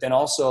goals, but then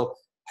also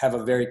have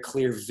a very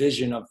clear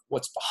vision of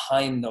what's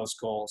behind those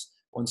goals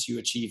once you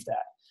achieve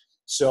that.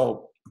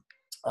 So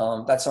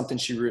that's something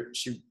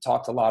she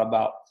talked a lot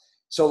about.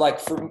 So like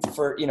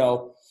for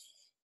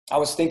I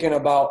was thinking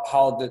about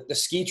how the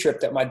ski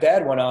trip that my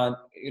dad went on,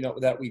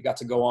 that we got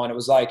to go on. It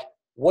was like,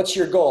 what's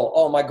your goal?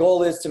 Oh, my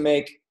goal is to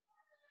make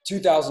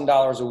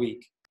 $2,000 a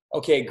week.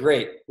 Okay,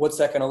 great. What's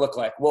that going to look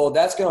like? Well,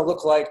 that's going to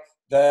look like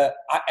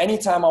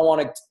anytime I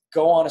want to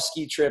go on a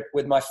ski trip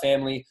with my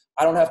family,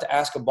 I don't have to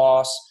ask a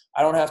boss.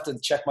 I don't have to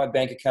check my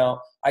bank account.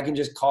 I can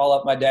just call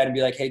up my dad and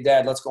be like, hey,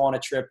 Dad, let's go on a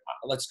trip.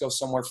 Let's go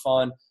somewhere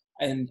fun.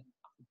 And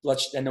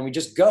then we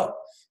just go.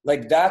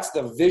 Like, that's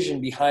the vision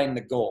behind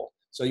the goal.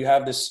 So you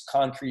have this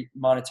concrete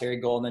monetary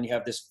goal, and then you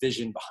have this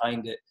vision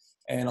behind it.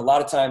 And a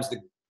lot of times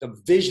the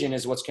vision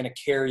is what's going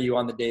to carry you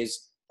on the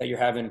days that you're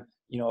having,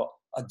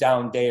 a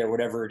down day or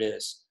whatever it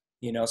is.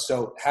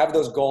 So have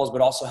those goals,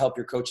 but also help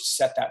your coach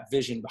set that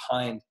vision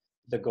behind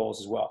the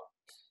goals as well.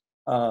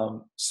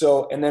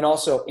 And then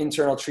also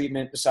internal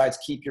treatment, besides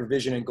keep your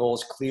vision and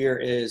goals clear,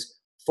 is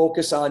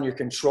focus on your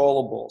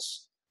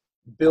controllables,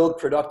 build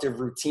productive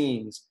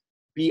routines,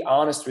 be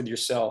honest with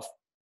yourself,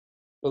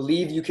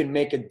 believe you can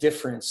make a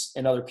difference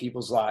in other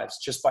people's lives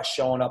just by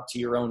showing up to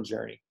your own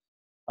journey.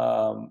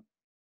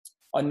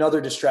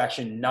 Another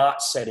distraction,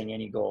 not setting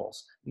any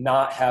goals,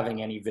 not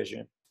having any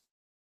vision.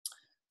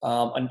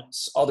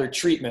 Other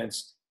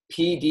treatments,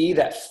 PD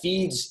that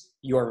feeds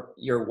your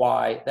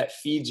why, that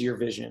feeds your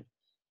vision.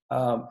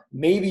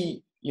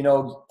 Maybe,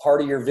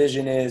 part of your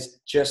vision is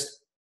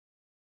just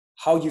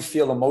how you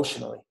feel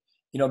emotionally.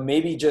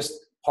 Maybe just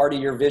part of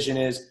your vision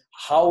is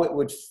how it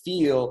would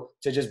feel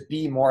to just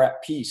be more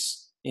at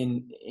peace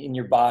in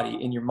your body,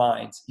 in your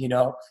mind,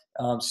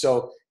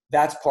 so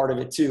that's part of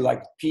it too.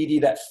 Like PD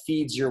that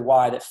feeds your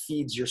why, that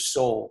feeds your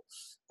soul.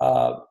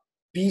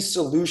 Be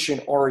solution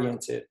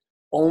oriented.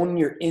 Own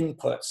your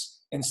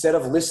inputs instead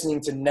of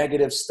listening to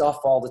negative stuff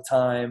all the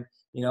time.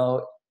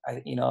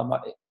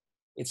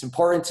 It's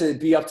important to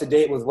be up to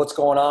date with what's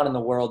going on in the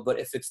world, but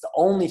if it's the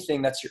only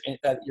thing that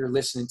you're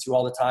listening to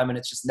all the time, and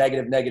it's just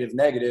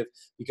negative,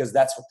 because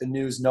that's what the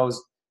news knows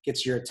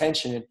gets your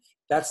attention,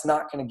 that's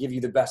not going to give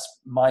you the best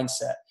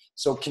mindset.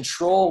 So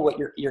control what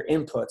your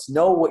inputs,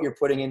 know what you're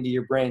putting into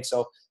your brain,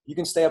 so you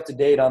can stay up to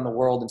date on the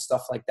world and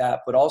stuff like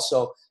that, but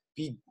also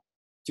be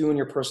doing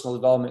your personal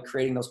development,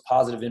 creating those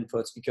positive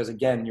inputs, because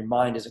again, your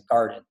mind is a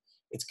garden.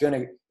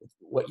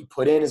 What you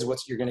put in is what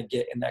you're going to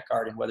get in that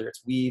garden, whether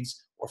it's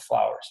weeds or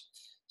flowers.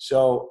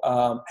 So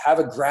have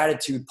a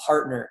gratitude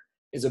partner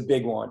is a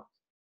big one.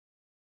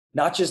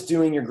 Not just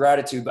doing your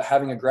gratitude, but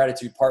having a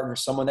gratitude partner,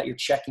 someone that you're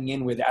checking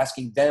in with,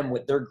 asking them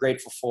what they're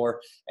grateful for,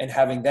 and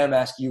having them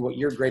ask you what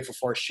you're grateful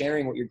for,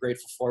 sharing what you're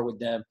grateful for with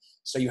them.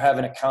 So you have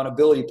an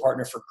accountability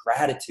partner for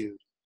gratitude.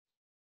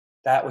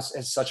 That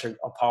is such a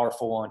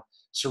powerful one.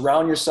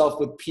 Surround yourself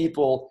with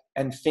people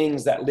and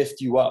things that lift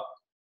you up.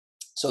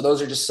 So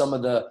those are just some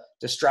of the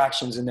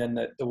distractions, and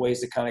then the ways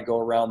to kind of go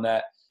around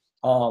that.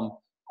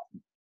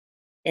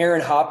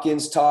 Aaron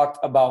Hopkins talked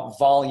about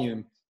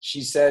volume.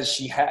 she says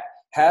she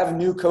have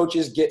new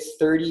coaches get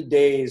 30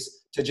 days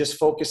to just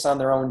focus on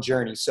their own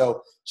journey.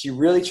 So she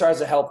really tries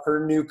to help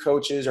her new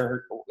coaches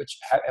which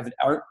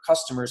aren't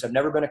customers, have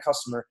never been a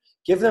customer,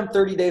 give them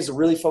 30 days to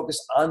really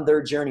focus on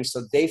their journey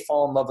so they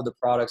fall in love with the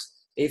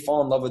products, they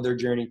fall in love with their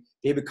journey,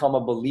 they become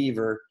a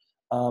believer.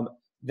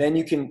 Then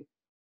you can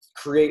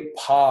create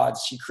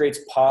pods. She creates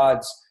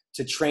pods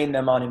to train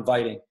them on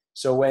inviting.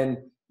 So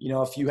when,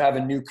 if you have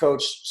a new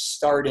coach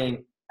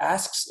starting,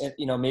 asks,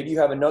 maybe you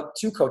have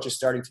two coaches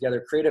starting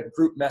together, create a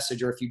group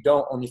message, or if you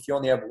don't, if you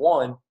only have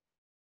one,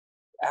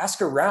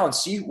 ask around,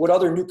 see what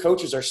other new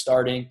coaches are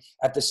starting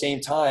at the same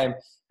time,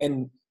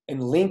 and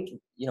link,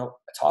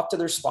 talk to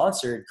their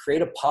sponsor,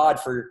 create a pod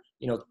for,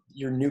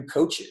 your new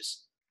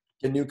coaches,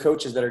 the new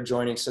coaches that are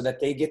joining, so that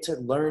they get to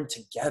learn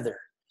together.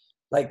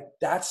 Like,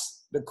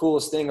 that's the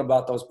coolest thing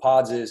about those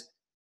pods is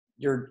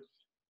you're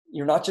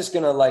not just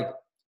going to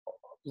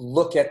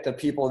look at the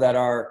people that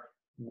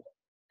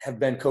have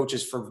been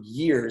coaches for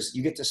years.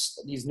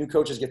 These new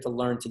coaches get to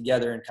learn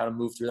together and kind of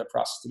move through that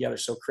process together.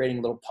 So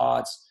creating little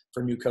pods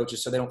for new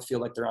coaches so they don't feel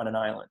like they're on an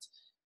island.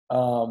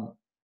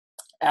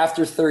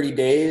 After 30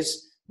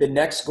 days, the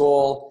next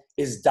goal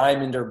is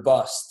diamond or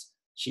bust,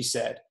 she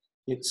said.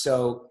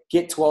 So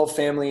get 12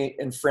 family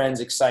and friends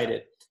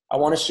excited. I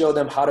want to show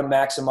them how to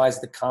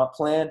maximize the comp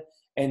plan,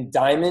 and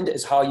diamond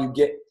is how you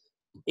get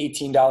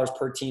 $18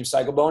 per team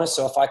cycle bonus.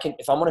 So if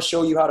I'm going to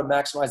show you how to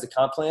maximize the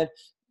comp plan,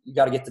 you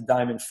got to get the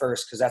diamond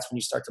first, because that's when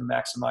you start to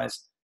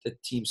maximize the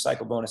team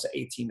cycle bonus at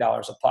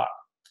 $18 a pop.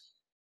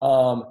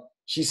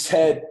 She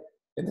said,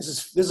 and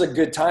this is a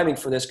good timing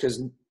for this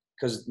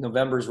because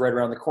November is right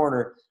around the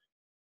corner.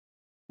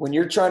 When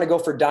you're trying to go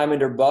for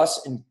diamond or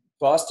bust and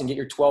get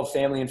your 12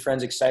 family and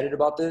friends excited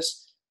about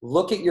this,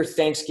 look at your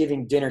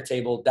Thanksgiving dinner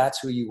table. That's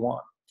who you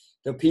want.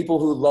 The people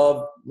who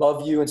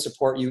love you and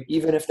support you,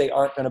 even if they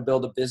aren't going to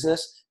build a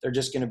business, they're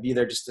just going to be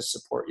there just to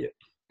support you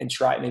and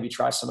maybe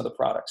try some of the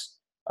products.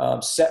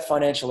 Set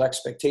financial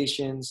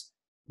expectations,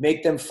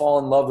 make them fall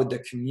in love with the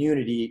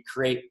community,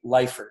 create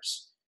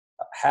lifers.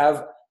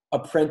 Have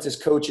apprentice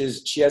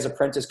coaches. She has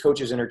apprentice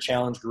coaches in her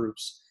challenge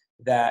groups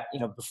that,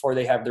 before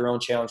they have their own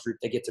challenge group,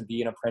 they get to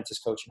be an apprentice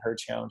coach in her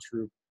challenge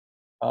group.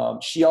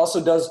 She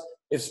also does,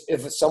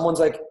 if someone's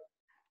like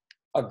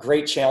a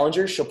great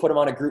challenger, she'll put them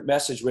on a group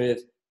message with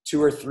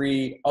 2 or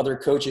 3 other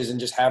coaches and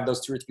just have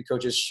those 2 or 3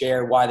 coaches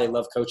share why they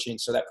love coaching,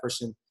 so that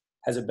person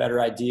has a better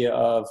idea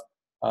of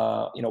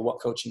what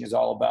coaching is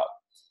all about.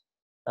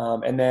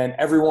 And then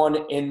everyone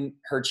in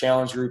her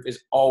challenge group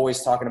is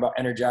always talking about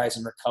energize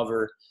and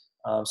recover.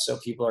 So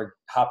people are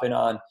hopping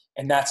on,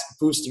 and that's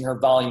boosting her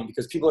volume,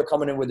 because people are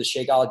coming in with the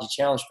Shakeology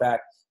challenge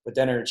pack, but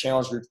then in her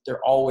challenge group,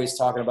 they're always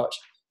talking about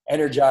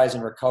energize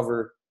and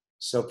recover.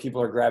 So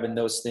people are grabbing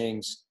those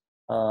things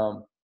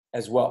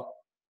as well.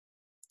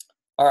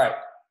 All right.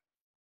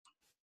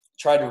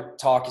 Tried to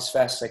talk as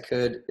fast as I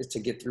could to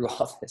get through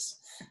all this.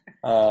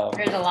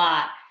 There's a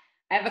lot.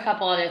 I have a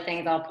couple other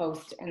things I'll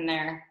post in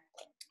there.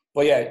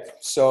 But yeah,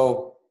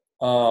 so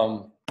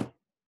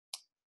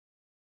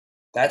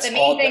that's the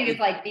main thing is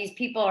these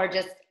people are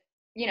just,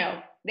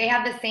 they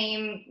have the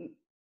same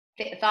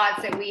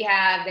thoughts that we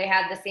have. They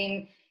have the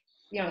same,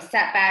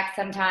 setbacks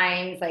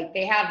sometimes.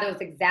 They have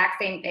those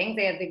exact same things.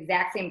 They have the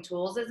exact same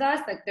tools as us.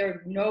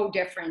 They're no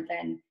different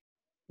than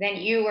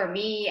you or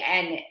me.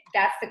 And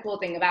that's the cool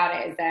thing about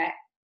it, is that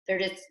they're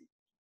just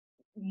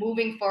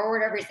moving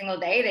forward every single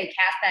day. They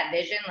cast that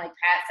vision, like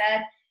Pat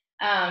said.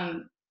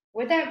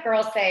 What did that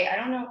girl say? I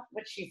don't know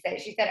what she said.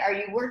 She said, are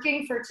you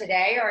working for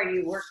today, or are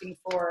you working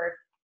for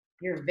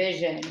your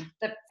vision?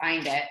 To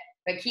find it.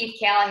 But Keith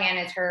Callahan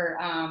is her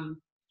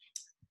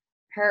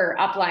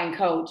upline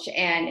coach,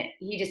 and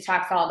he just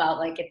talks all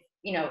about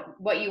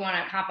what you want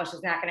to accomplish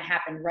is not going to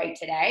happen right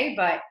today,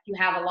 but you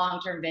have a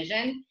long-term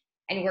vision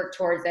and work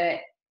towards it.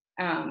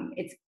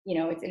 It's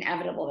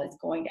inevitable that it's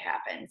going to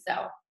happen.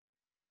 So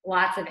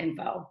lots of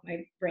info.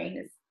 My brain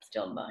is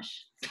still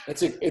mush.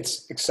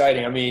 It's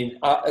exciting. I mean,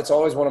 it's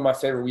always one of my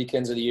favorite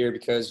weekends of the year,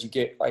 because you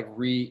get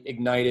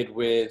reignited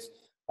with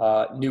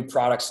new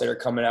products that are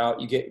coming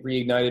out. You get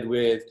reignited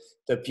with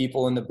the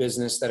people in the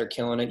business that are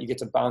killing it. You get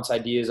to bounce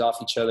ideas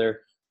off each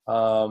other.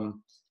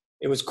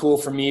 It was cool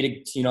for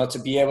me to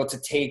be able to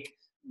take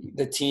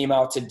the team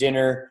out to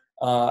dinner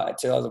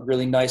to a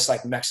really nice,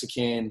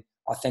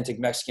 authentic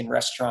Mexican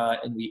restaurant.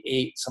 And we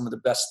ate some of the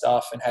best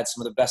stuff and had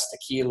some of the best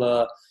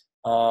tequila,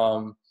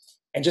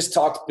 and just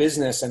talked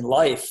business and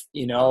life,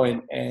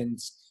 and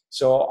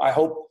so I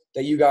hope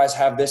that you guys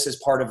have this as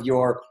part of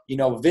your,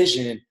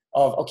 vision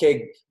of,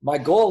 okay, my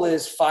goal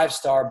is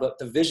 5-star, but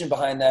the vision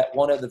behind that,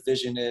 one of the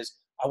vision is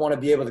I want to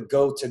be able to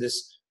go to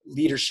this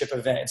leadership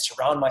event and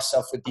surround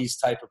myself with these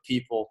type of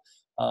people,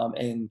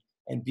 and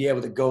be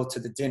able to go to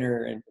the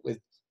dinner and with,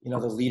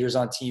 the leaders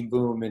on Team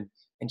Boom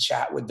and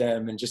chat with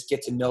them and just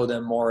get to know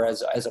them more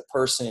as a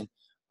person.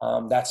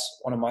 That's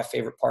one of my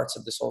favorite parts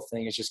of this whole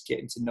thing, is just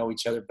getting to know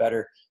each other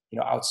better,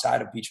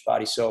 outside of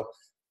Beachbody. So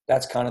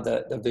that's kind of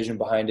the vision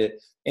behind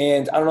it.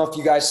 And I don't know if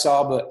you guys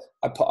saw, but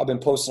I've been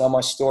posting on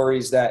my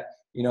stories that,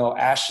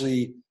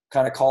 Ashley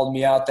kind of called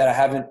me out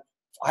that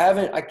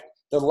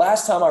The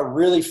last time I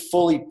really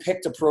fully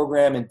picked a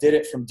program and did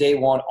it from day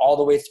one all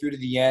the way through to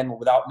the end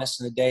without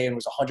missing a day and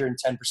was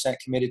 110%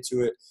 committed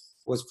to it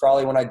was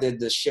probably when I did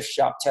the Shift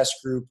Shop test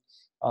group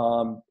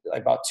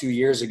like about 2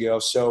 years ago.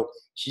 So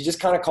she just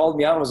kind of called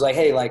me out and was like,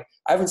 hey, like,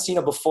 I haven't seen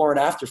a before and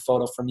after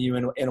photo from you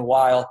in a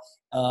while.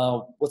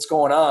 What's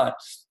going on?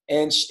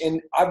 And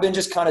I've been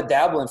just kind of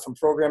dabbling from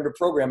program to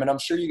program. And I'm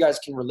sure you guys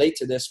can relate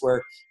to this,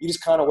 where you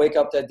just kind of wake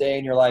up that day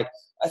and you're like,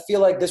 I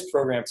feel like this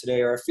program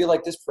today, or I feel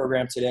like this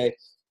program today.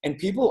 And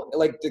people,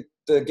 like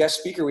the guest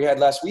speaker we had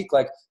last week,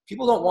 like,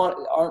 people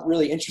aren't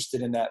really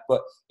interested in that.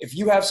 But if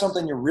you have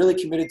something you're really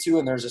committed to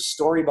and there's a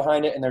story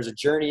behind it and there's a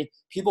journey,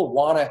 people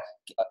want to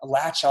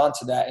latch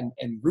onto that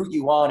and root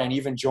you on and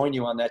even join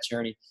you on that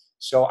journey.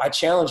 So I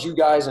challenge you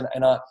guys and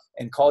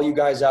call you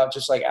guys out,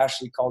 just like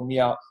Ashley called me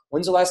out.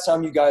 When's the last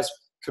time you guys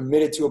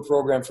committed to a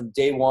program from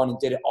day one and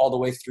did it all the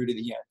way through to the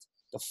end,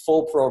 the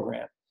full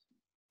program?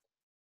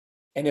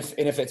 And if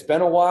it's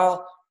been a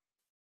while,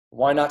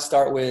 why not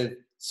start with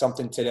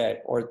something today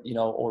or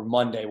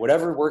Monday,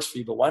 whatever works for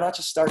you, but why not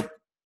just start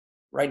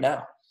right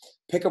now?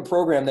 Pick a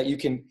program that you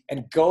can,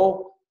 and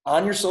go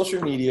on your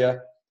social media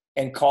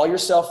and call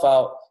yourself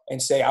out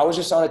and say, I was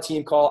just on a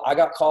team call. I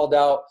got called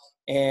out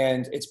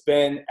and it's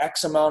been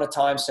X amount of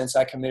time since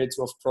I committed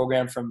to a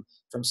program from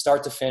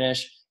start to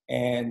finish,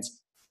 and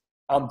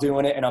I'm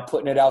doing it and I'm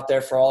putting it out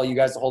there for all you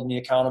guys to hold me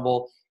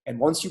accountable. And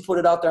once you put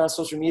it out there on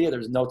social media,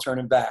 there's no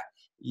turning back.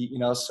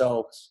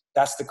 So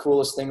that's the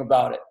coolest thing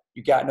about it.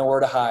 You got nowhere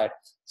to hide.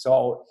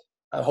 So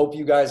I hope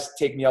you guys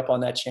take me up on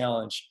that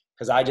challenge,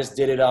 because I just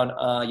did it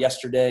on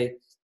yesterday,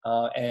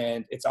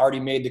 and it's already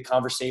made the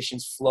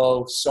conversations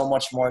flow so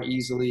much more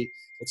easily.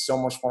 It's so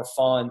much more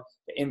fun.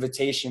 The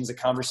invitations, the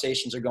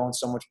conversations are going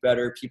so much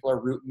better. People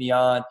are rooting me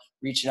on,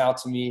 reaching out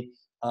to me.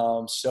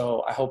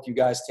 So I hope you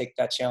guys take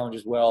that challenge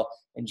as well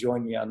and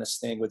join me on this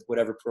thing with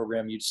whatever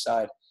program you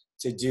decide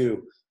to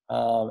do.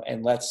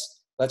 And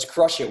let's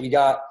crush it. We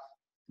got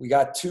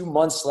 2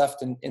 months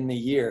left in the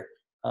year.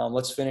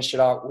 Let's finish it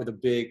out with a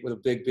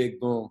big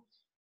boom.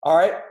 All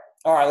right.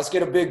 Let's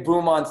get a big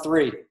boom on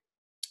 3.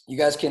 You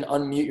guys can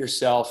unmute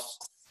yourself.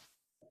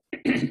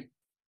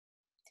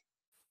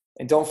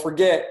 And don't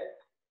forget,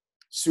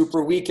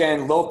 Super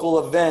Weekend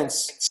local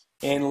events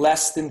in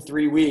less than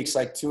 3 weeks,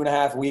 like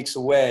 2.5 weeks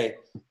away.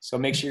 So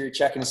make sure you're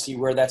checking to see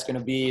where that's going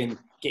to be and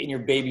getting your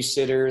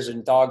babysitters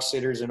and dog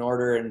sitters in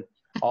order and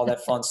all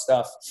that fun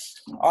stuff.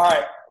 All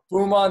right.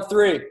 Boom on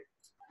 3.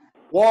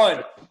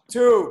 1,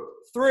 2,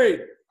 3.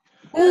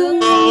 All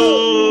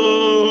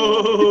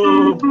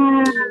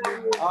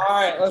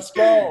right, let's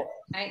go. All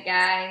right,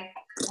 guys.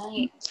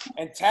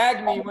 And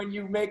tag me when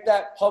you make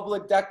that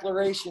public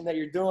declaration that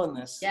you're doing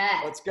this.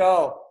 Yeah. Let's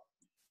go.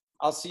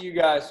 I'll see you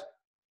guys.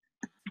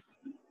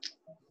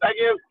 Thank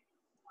you.